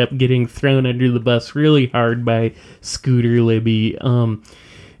he ended up getting thrown under the bus really hard by Scooter Libby.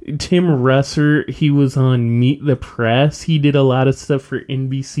 Tim Russer, he was on Meet the Press. He did a lot of stuff for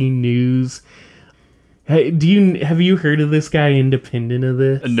NBC News. Hey, have you heard of this guy independent of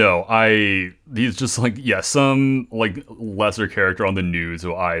this? No, he's just like, some like lesser character on the news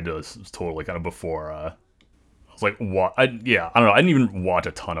who I just was totally kind of before, I was like, what? I don't know. I didn't even watch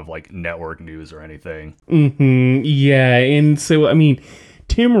a ton of like network news or anything. Mm-hmm. Yeah, and so, I mean,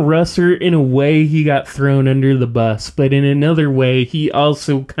 Tim Russer, in a way, he got thrown under the bus, but in another way, he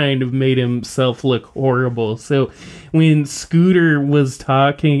also kind of made himself look horrible. So when Scooter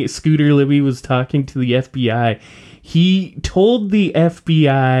Libby was talking to the FBI, he told the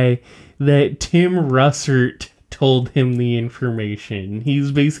FBI that Tim Russert told him the information.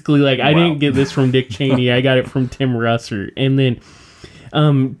 He's basically like, I didn't get this from Dick Cheney, I got it from Tim Russert. And then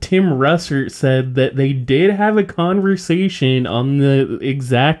Tim Russert said that they did have a conversation on the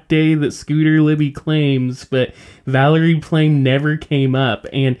exact day that Scooter Libby claims, but Valerie Plame never came up.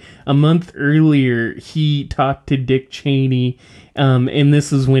 And a month earlier, he talked to Dick Cheney, and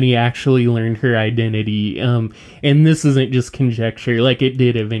this is when he actually learned her identity. And this isn't just conjecture; like it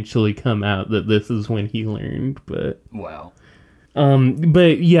did eventually come out that this is when he learned. But wow.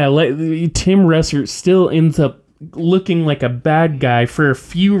 But yeah, Tim Russert still ends up looking like a bad guy for a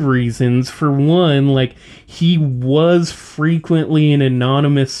few reasons. For one, like, he was frequently an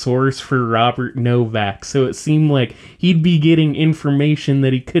anonymous source for Robert Novak, so it seemed like he'd be getting information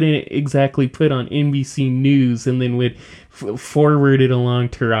that he couldn't exactly put on NBC News and then would forward it along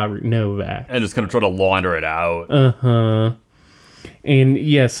to Robert Novak. And just kind of try to launder it out. Uh-huh. And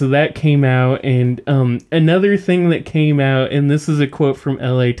yeah, so that came out, and another thing that came out, and this is a quote from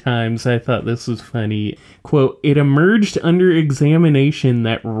LA Times, I thought this was funny. Quote, "It emerged under examination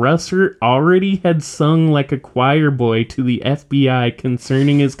that Russer already had sung like a choir boy to the FBI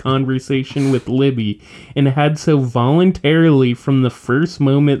concerning his conversation with Libby, and had so voluntarily from the first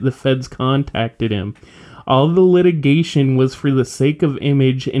moment the feds contacted him. All the litigation was for the sake of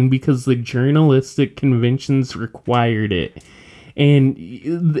image and because the journalistic conventions required it."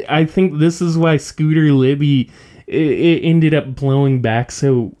 And I think this is why Scooter Libby, it ended up blowing back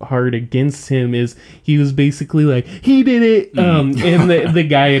so hard against him, is he was basically like, he did it, and the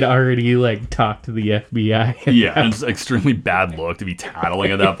guy had already like talked to the FBI. Yeah, and it's extremely bad look to be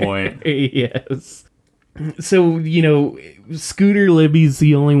tattling at that point. Yes. So, you know, Scooter Libby's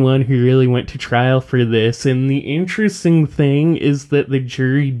the only one who really went to trial for this, and the interesting thing is that the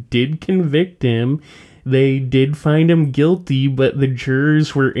jury did convict him. They did find him guilty, but the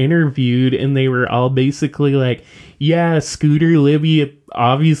jurors were interviewed and they were all basically like, yeah, Scooter Libby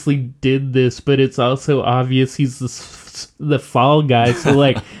obviously did this, but it's also obvious he's the fall guy. So,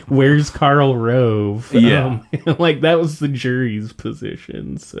 like, where's Karl Rove? Yeah. Like, that was the jury's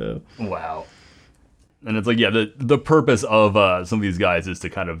position, so. Wow. And it's like, yeah, the purpose of some of these guys is to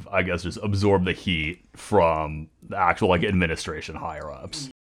kind of, I guess, just absorb the heat from the actual, like, administration higher-ups.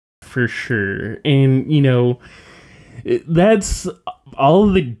 For sure. And, you know, that's all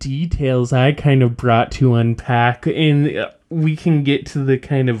the details I kind of brought to unpack, and we can get to the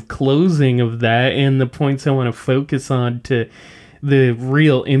kind of closing of that and the points I want to focus on to the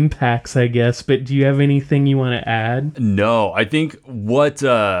real impacts, I guess. But do you have anything you want to add? No, I think what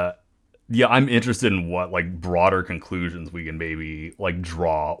I'm interested in what like broader conclusions we can maybe like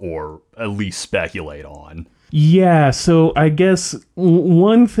draw or at least speculate on. Yeah, so I guess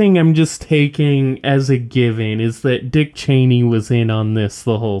one thing I'm just taking as a given is that Dick Cheney was in on this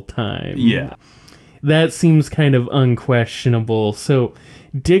the whole time. Yeah. That seems kind of unquestionable. So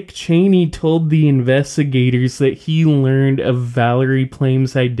Dick Cheney told the investigators that he learned of Valerie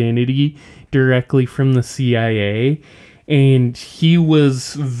Plame's identity directly from the CIA, and he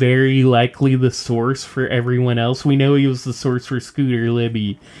was very likely the source for everyone else. We know he was the source for Scooter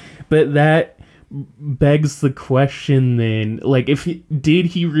Libby, but that begs the question then, like, did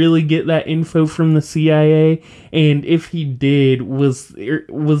he really get that info from the CIA? And if he did, was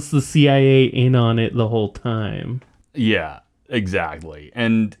the CIA in on it the whole time? Yeah, exactly.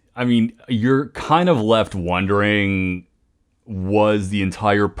 And I mean, you're kind of left wondering, was the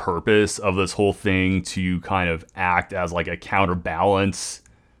entire purpose of this whole thing to kind of act as like a counterbalance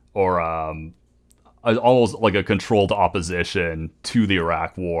or almost like a controlled opposition to the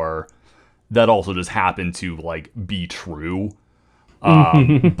Iraq War that also just happened to like be true,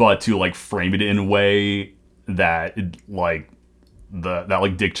 but to like frame it in a way that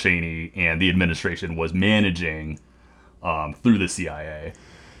Dick Cheney and the administration was managing through the CIA.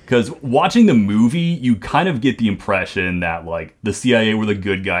 Because watching the movie, you kind of get the impression that like the CIA were the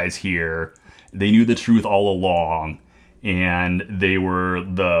good guys here. They knew the truth all along, and they were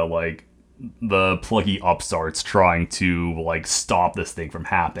the plucky upstarts trying to like stop this thing from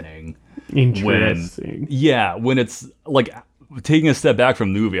happening. Interesting. When it's like taking a step back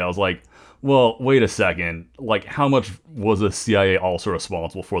from the movie, I was like, well, wait a second. Like, how much was the CIA also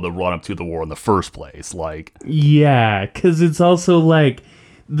responsible for the run up to the war in the first place? Like, yeah, because it's also like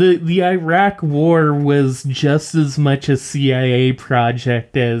the Iraq War was just as much a CIA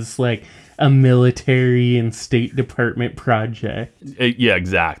project as like a military and State Department project. Yeah,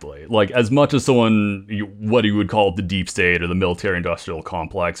 exactly. Like, as much as what you would call the deep state or the military industrial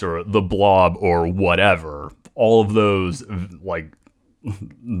complex or the blob or whatever, all of those, like,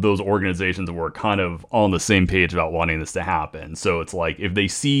 those organizations were kind of on the same page about wanting this to happen. So it's like, if they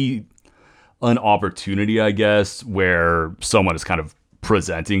see an opportunity, I guess, where someone is kind of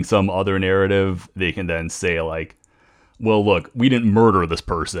presenting some other narrative, they can then say like, well, look, we didn't murder this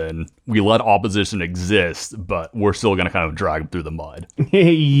person. We let opposition exist, but we're still going to kind of drag them through the mud.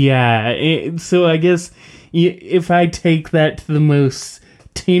 Yeah. So I guess if I take that to the most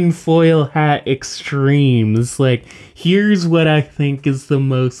tinfoil hat extremes, like, here's what I think is the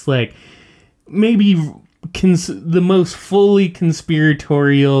most, like, maybe the most fully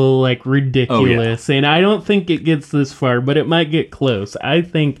conspiratorial, like, ridiculous. Oh, yeah. And I don't think it gets this far, but it might get close. I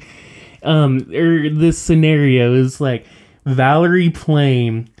think this scenario is like Valerie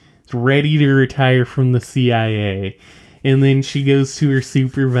Plame is ready to retire from the CIA, and then she goes to her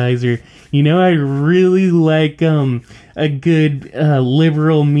supervisor. I really like a good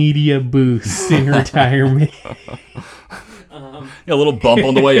liberal media boost in retirement. A little bump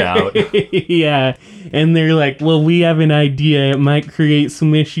on the way out. Yeah, and they're like, well, we have an idea. It might create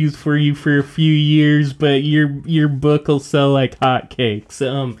some issues for you for a few years, but your book will sell like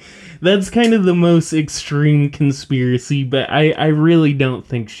hotcakes. That's kind of the most extreme conspiracy, but I really don't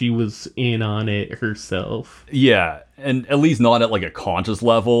think she was in on it herself. Yeah, and at least not at like a conscious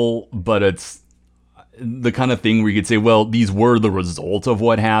level, but it's the kind of thing where you could say, well, these were the result of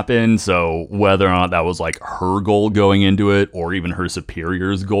what happened, so whether or not that was like her goal going into it or even her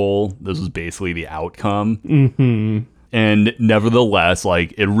superior's goal, this was basically the outcome. Mm-hmm. And nevertheless,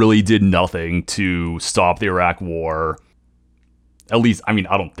 like, it really did nothing to stop the Iraq War. At least, I mean,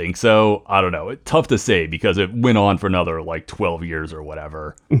 I don't think so. I don't know. It's tough to say because it went on for another like 12 years or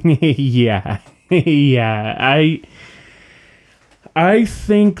whatever. Yeah. Yeah. I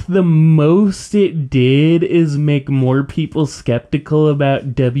think the most it did is make more people skeptical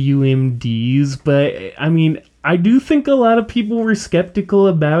about WMDs, but I mean, I do think a lot of people were skeptical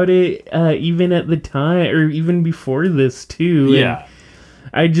about it even at the time or even before this too. Yeah.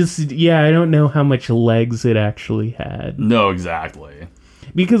 And I don't know how much legs it actually had. No, exactly.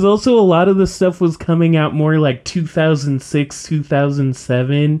 Because also a lot of the stuff was coming out more like 2006,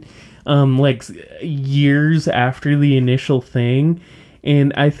 2007, like years after the initial thing.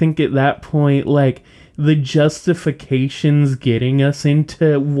 And I think at that point, like, the justifications getting us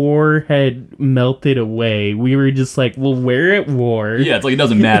into war had melted away. We were just like, well, we're at war. Yeah, it's like it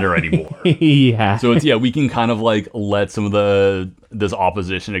doesn't matter anymore. Yeah. So we can kind of like let some of this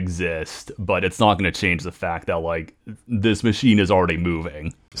opposition exist, but it's not going to change the fact that like this machine is already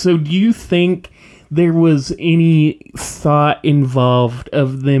moving. So do you think there was any thought involved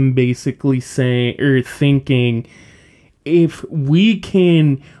of them basically saying or thinking, if we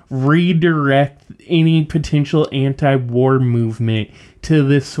can redirect any potential anti-war movement to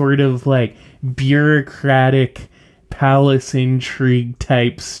this sort of like bureaucratic palace intrigue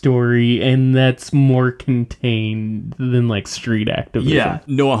type story, and that's more contained than like street activism. Yeah,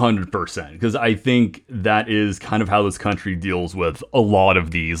 no, 100%. Because I think that is kind of how this country deals with a lot of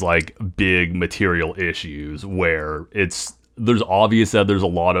these like big material issues, where there's obvious that there's a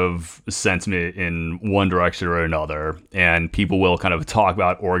lot of sentiment in one direction or another, and people will kind of talk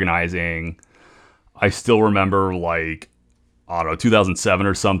about organizing. I still remember, like, I don't know, 2007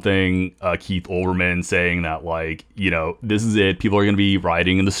 or something, Keith Olbermann saying that, like, this is it. People are going to be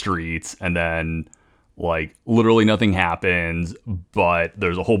rioting in the streets, and then, like, literally nothing happens, but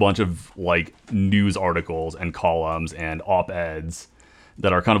there's a whole bunch of, like, news articles and columns and op-eds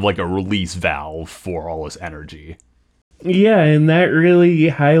that are kind of like a release valve for all this energy. Yeah, and that really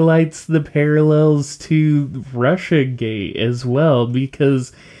highlights the parallels to Russiagate as well,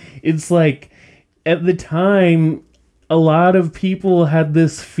 because it's like, at the time, a lot of people had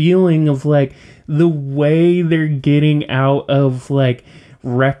this feeling of like the way they're getting out of like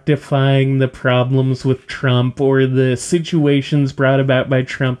rectifying the problems with Trump or the situations brought about by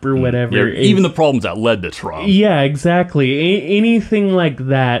Trump or whatever. Yeah, even the problems that led to Trump. Yeah, exactly. Anything like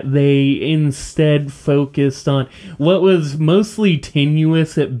that, they instead focused on what was mostly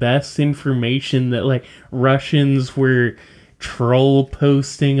tenuous at best information that like Russians were troll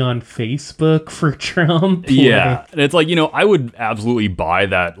posting on Facebook for Trump. Yeah. And it's like, I would absolutely buy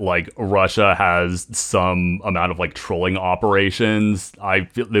that, like, Russia has some amount of, like, trolling operations. I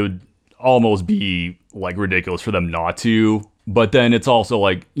feel it would almost be, like, ridiculous for them not to. But then it's also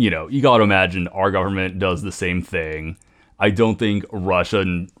like, you gotta imagine our government does the same thing. I don't think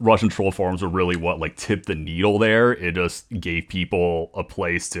Russian troll forums were really what, like, tipped the needle there. It just gave people a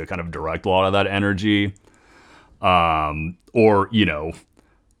place to kind of direct a lot of that energy. Or,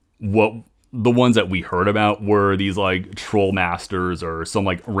 what the ones that we heard about were these like troll masters or some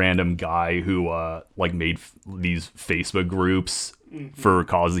like random guy who, like made these Facebook groups for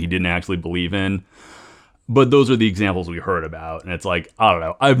causes he didn't actually believe in. But those are the examples we heard about. And it's like, I don't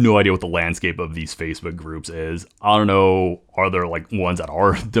know. I have no idea what the landscape of these Facebook groups is. I don't know. Are there like ones that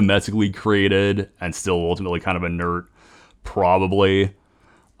are domestically created and still ultimately kind of inert? Probably.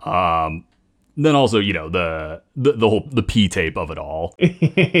 Then also, the whole P tape of it all.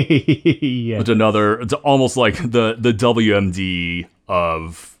 Yeah. Which it's almost like the WMD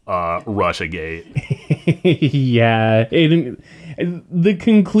of Russiagate. Yeah. The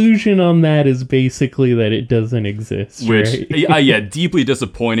conclusion on that is basically that it doesn't exist. Which, right? yeah, deeply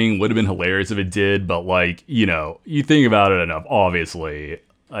disappointing. Would have been hilarious if it did, but like, you think about it enough, obviously,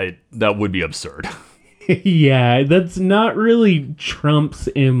 that would be absurd. Yeah, that's not really Trump's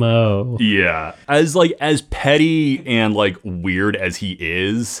MO. Yeah. As petty and like weird as he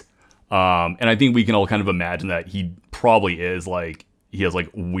is, and I think we can all kind of imagine that he probably is like, he has like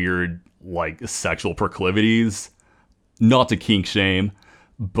weird like sexual proclivities, not to kink shame,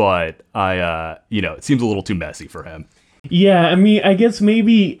 but it seems a little too messy for him. Yeah, I mean, I guess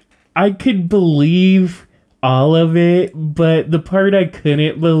maybe I could believe all of it, but the part I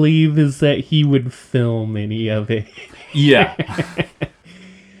couldn't believe is that he would film any of it. Yeah.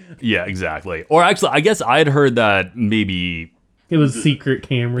 Yeah, exactly. Or actually, I guess I'd heard that maybe it was secret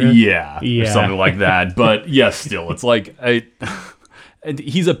camera. Yeah, or something like that. But yes, still, it's like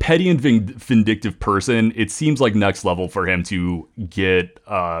he's a petty and vindictive person. It seems like next level for him to get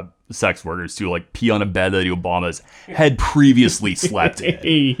sex workers to like pee on a bed that Obama's had previously slept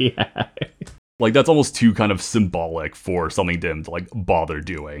in. Yeah. Like, that's almost too kind of symbolic for something to him to, like, bother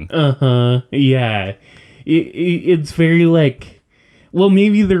doing. Uh-huh, yeah. It's very, like... Well,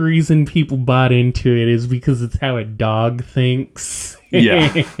 maybe the reason people bought into it is because it's how a dog thinks.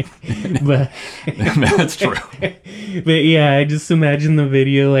 Yeah. But... That's true. But, yeah, I just imagine the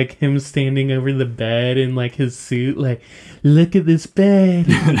video, like, him standing over the bed in, like, his suit, like... Look at this bed.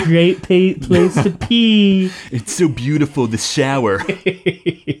 Great place to pee. It's so beautiful, the shower.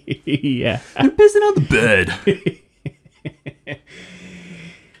 Yeah. They're pissing on the bed.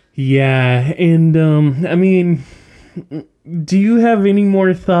 Yeah, and, I mean, do you have any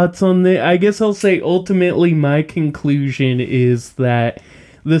more thoughts on this? I guess I'll say ultimately my conclusion is that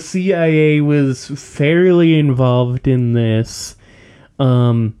the CIA was fairly involved in this.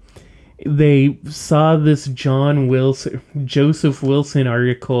 They saw this Joseph Wilson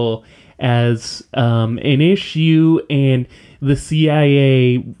article as an issue, and the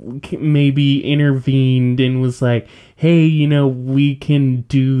CIA maybe intervened and was like, hey, we can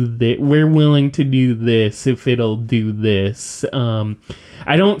do that. We're willing to do this if it'll do this.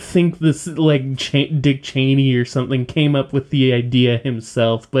 I don't think this, like, Dick Cheney or something came up with the idea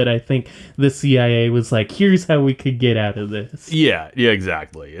himself, but I think the CIA was like, here's how we could get out of this. Yeah,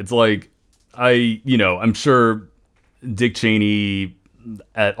 exactly. It's like, I'm sure Dick Cheney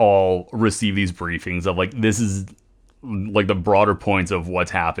at all receive these briefings of like, this is like the broader points of what's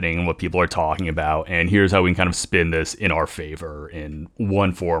happening and what people are talking about, and here's how we can kind of spin this in our favor in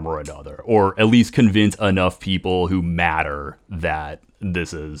one form or another, or at least convince enough people who matter that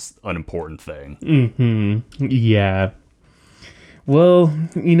this is an important thing. Yeah. Well,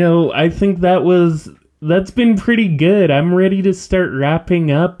 I think that's been pretty good. I'm ready to start wrapping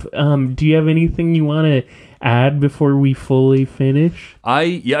up. Do you have anything you want to add before we fully finish?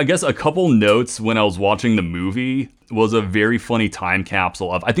 I guess a couple notes when I was watching the movie was a very funny time capsule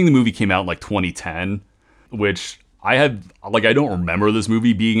of, I think the movie came out in like 2010, which I don't remember this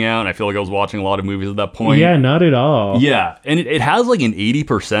movie being out, and I feel like I was watching a lot of movies at that point. Yeah, not at all. Yeah, and it has like an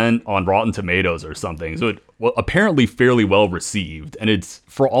 80% on Rotten Tomatoes or something, so it apparently fairly well received, and it's,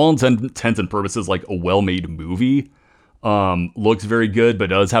 for all intents and purposes, like a well-made movie. Looks very good, but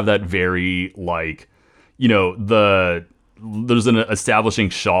does have that very, like, there's an establishing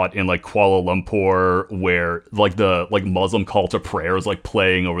shot in like Kuala Lumpur where like the Muslim call to prayer is like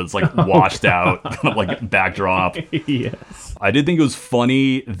playing over this like washed out kind of like backdrop. Yes. I did think it was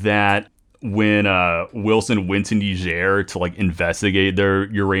funny that when Wilson went to Niger to like investigate their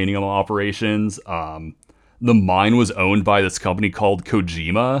uranium operations, the mine was owned by this company called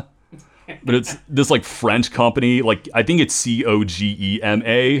Kojima. But it's this like French company, like I think it's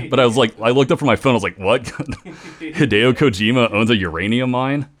Cogema. But I looked up from my phone. I was like, what? Hideo Kojima owns a uranium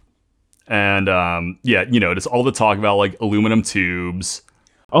mine, and just all the talk about like aluminum tubes.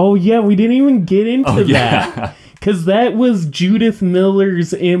 Oh yeah, we didn't even get into that. Because that was Judith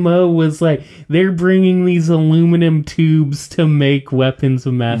Miller's MO, was like, they're bringing these aluminum tubes to make weapons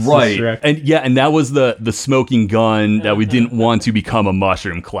of mass destruction. And that was the smoking gun that we didn't want to become a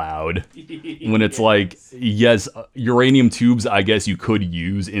mushroom cloud. When it's like, yes, uranium tubes, I guess you could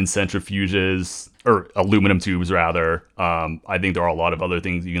use in centrifuges, or aluminum tubes rather. I think there are a lot of other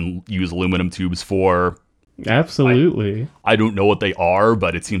things you can use aluminum tubes for. Absolutely. I don't know what they are,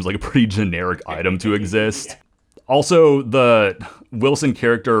 but it seems like a pretty generic item to exist. Also, the Wilson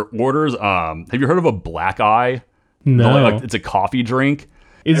character orders, have you heard of a black eye? No. It's a coffee drink.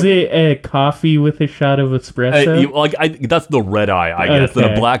 Is it a coffee with a shot of espresso? That's the red eye, I guess. Okay.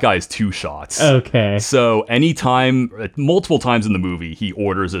 Then a black eye is 2 shots. Okay. So multiple times in the movie, he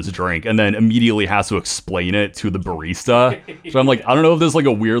orders his drink and then immediately has to explain it to the barista. So I'm like, I don't know if there's like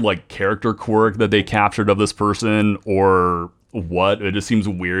a weird like character quirk that they captured of this person or what. It just seems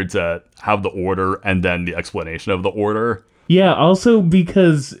weird to have the order and then the explanation of the order. Yeah, also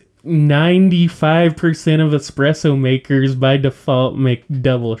because 95% of espresso makers by default make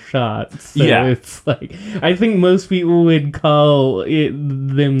double shots. So it's like, I think most people would call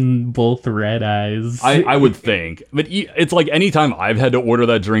them both red eyes. I would think. But it's like anytime I've had to order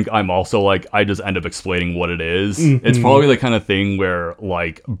that drink, I'm also like, I just end up explaining what it is. Mm-hmm. It's probably the kind of thing where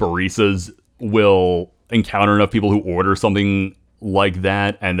like baristas will encounter enough people who order something like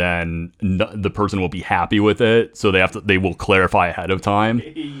that, and then the person will be happy with it, so they will clarify ahead of time.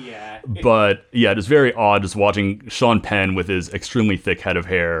 Yeah. But yeah, it's very odd just watching Sean Penn with his extremely thick head of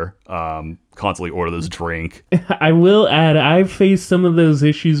hair constantly order this drink. I will add, I've faced some of those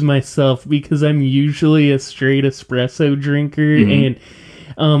issues myself because I'm usually a straight espresso drinker, and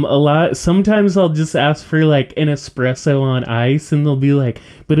sometimes I'll just ask for like an espresso on ice, and they'll be like,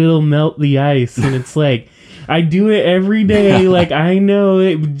 but it'll melt the ice, and it's like, I do it every day. Like, I know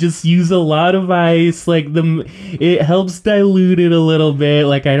it, just use a lot of ice. Like, it helps dilute it a little bit.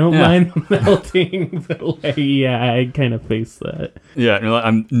 Like, I don't mind melting, but like, yeah, I kind of face that. Yeah,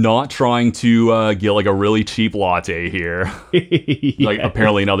 I'm not trying to get like a really cheap latte here. Like,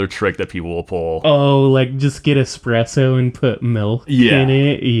 apparently another trick that people will pull. Oh, like just get espresso and put milk in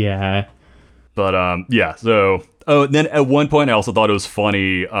it. Yeah. But so then at one point I also thought it was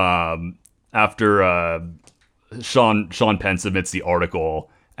funny after Sean Penn submits the article,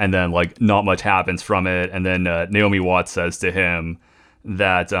 and then like not much happens from it, and then Naomi Watts says to him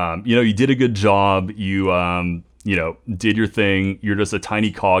that you did a good job, you did your thing, you're just a tiny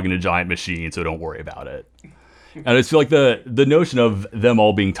cog in a giant machine, so don't worry about it. And I just feel like the notion of them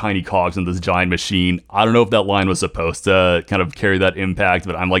all being tiny cogs in this giant machine, I don't know if that line was supposed to kind of carry that impact,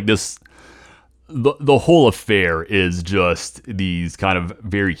 but I'm like, the whole affair is just these kind of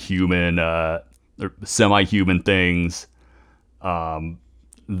very human semi-human things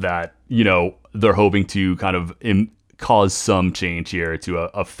that they're hoping to kind of cause some change here to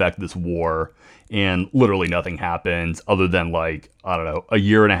affect this war, and literally nothing happens other than like, I don't know, a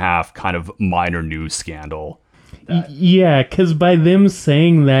year and a half kind of minor news scandal. that. Yeah, because by them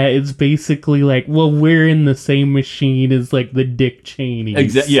saying that, it's basically like, well, we're in the same machine as like the Dick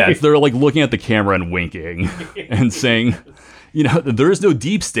Cheneys. Yeah, they're like looking at the camera and winking and saying, you know, there is no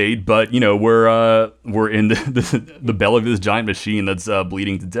deep state, but, you know, we're in the belly of this giant machine that's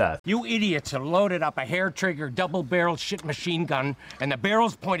bleeding to death. You idiots have loaded up a hair-trigger, double-barreled shit machine gun, and the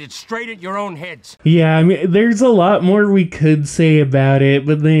barrel's pointed straight at your own heads. Yeah, I mean, there's a lot more we could say about it,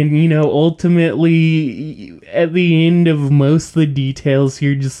 but then, you know, ultimately, at the end of most of the details,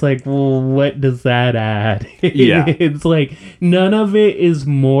 you're just like, well, what does that add? Yeah. It's like, none of it is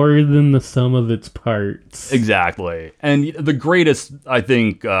more than the sum of its parts. Exactly. And the greatest, I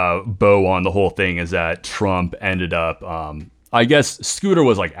think, bow on the whole thing is that Trump ended up, I guess Scooter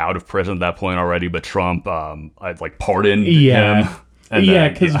was like out of prison at that point already, but Trump like pardoned him. And yeah,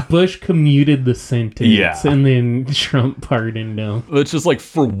 because Bush commuted the sentence, Yeah. and then Trump pardoned him. It's just like,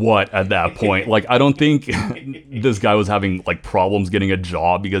 for what at that point? Like, I don't think this guy was having like problems getting a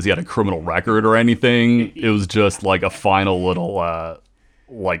job because he had a criminal record or anything. It was just like a final little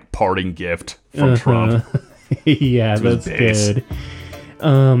like parting gift from Trump. Yeah, that's good.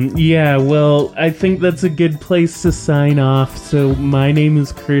 Yeah, well, I think that's a good place to sign off. So my name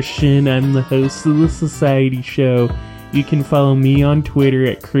is Christian. I'm the host of the Society Show. You can follow me on Twitter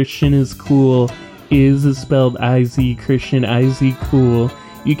at ChristianIsCool. Is spelled I-Z, Christian I-Z Cool.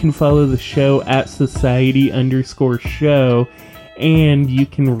 You can follow the show at Society_show. And you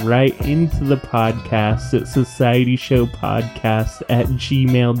can write into the podcast at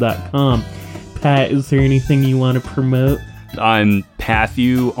societyshowpodcast@gmail.com. Pat, is there anything you want to promote? I'm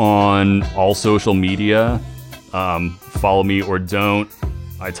Patthew on all social media. Follow me or don't.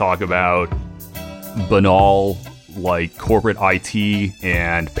 I talk about banal, like corporate IT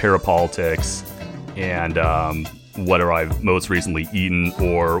and parapolitics, and whatever I've most recently eaten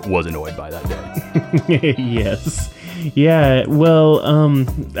or was annoyed by that day. Yes. Yeah, well,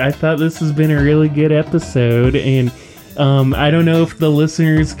 I thought this has been a really good episode, and I don't know if the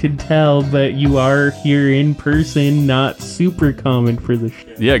listeners could tell, but you are here in person, not super common for the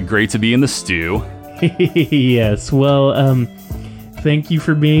show. Yeah, great to be in the stew. Yes, well, thank you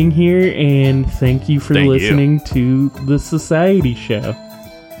for being here, and thank you for listening to The Society Show.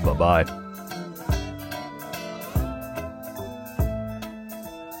 Bye-bye.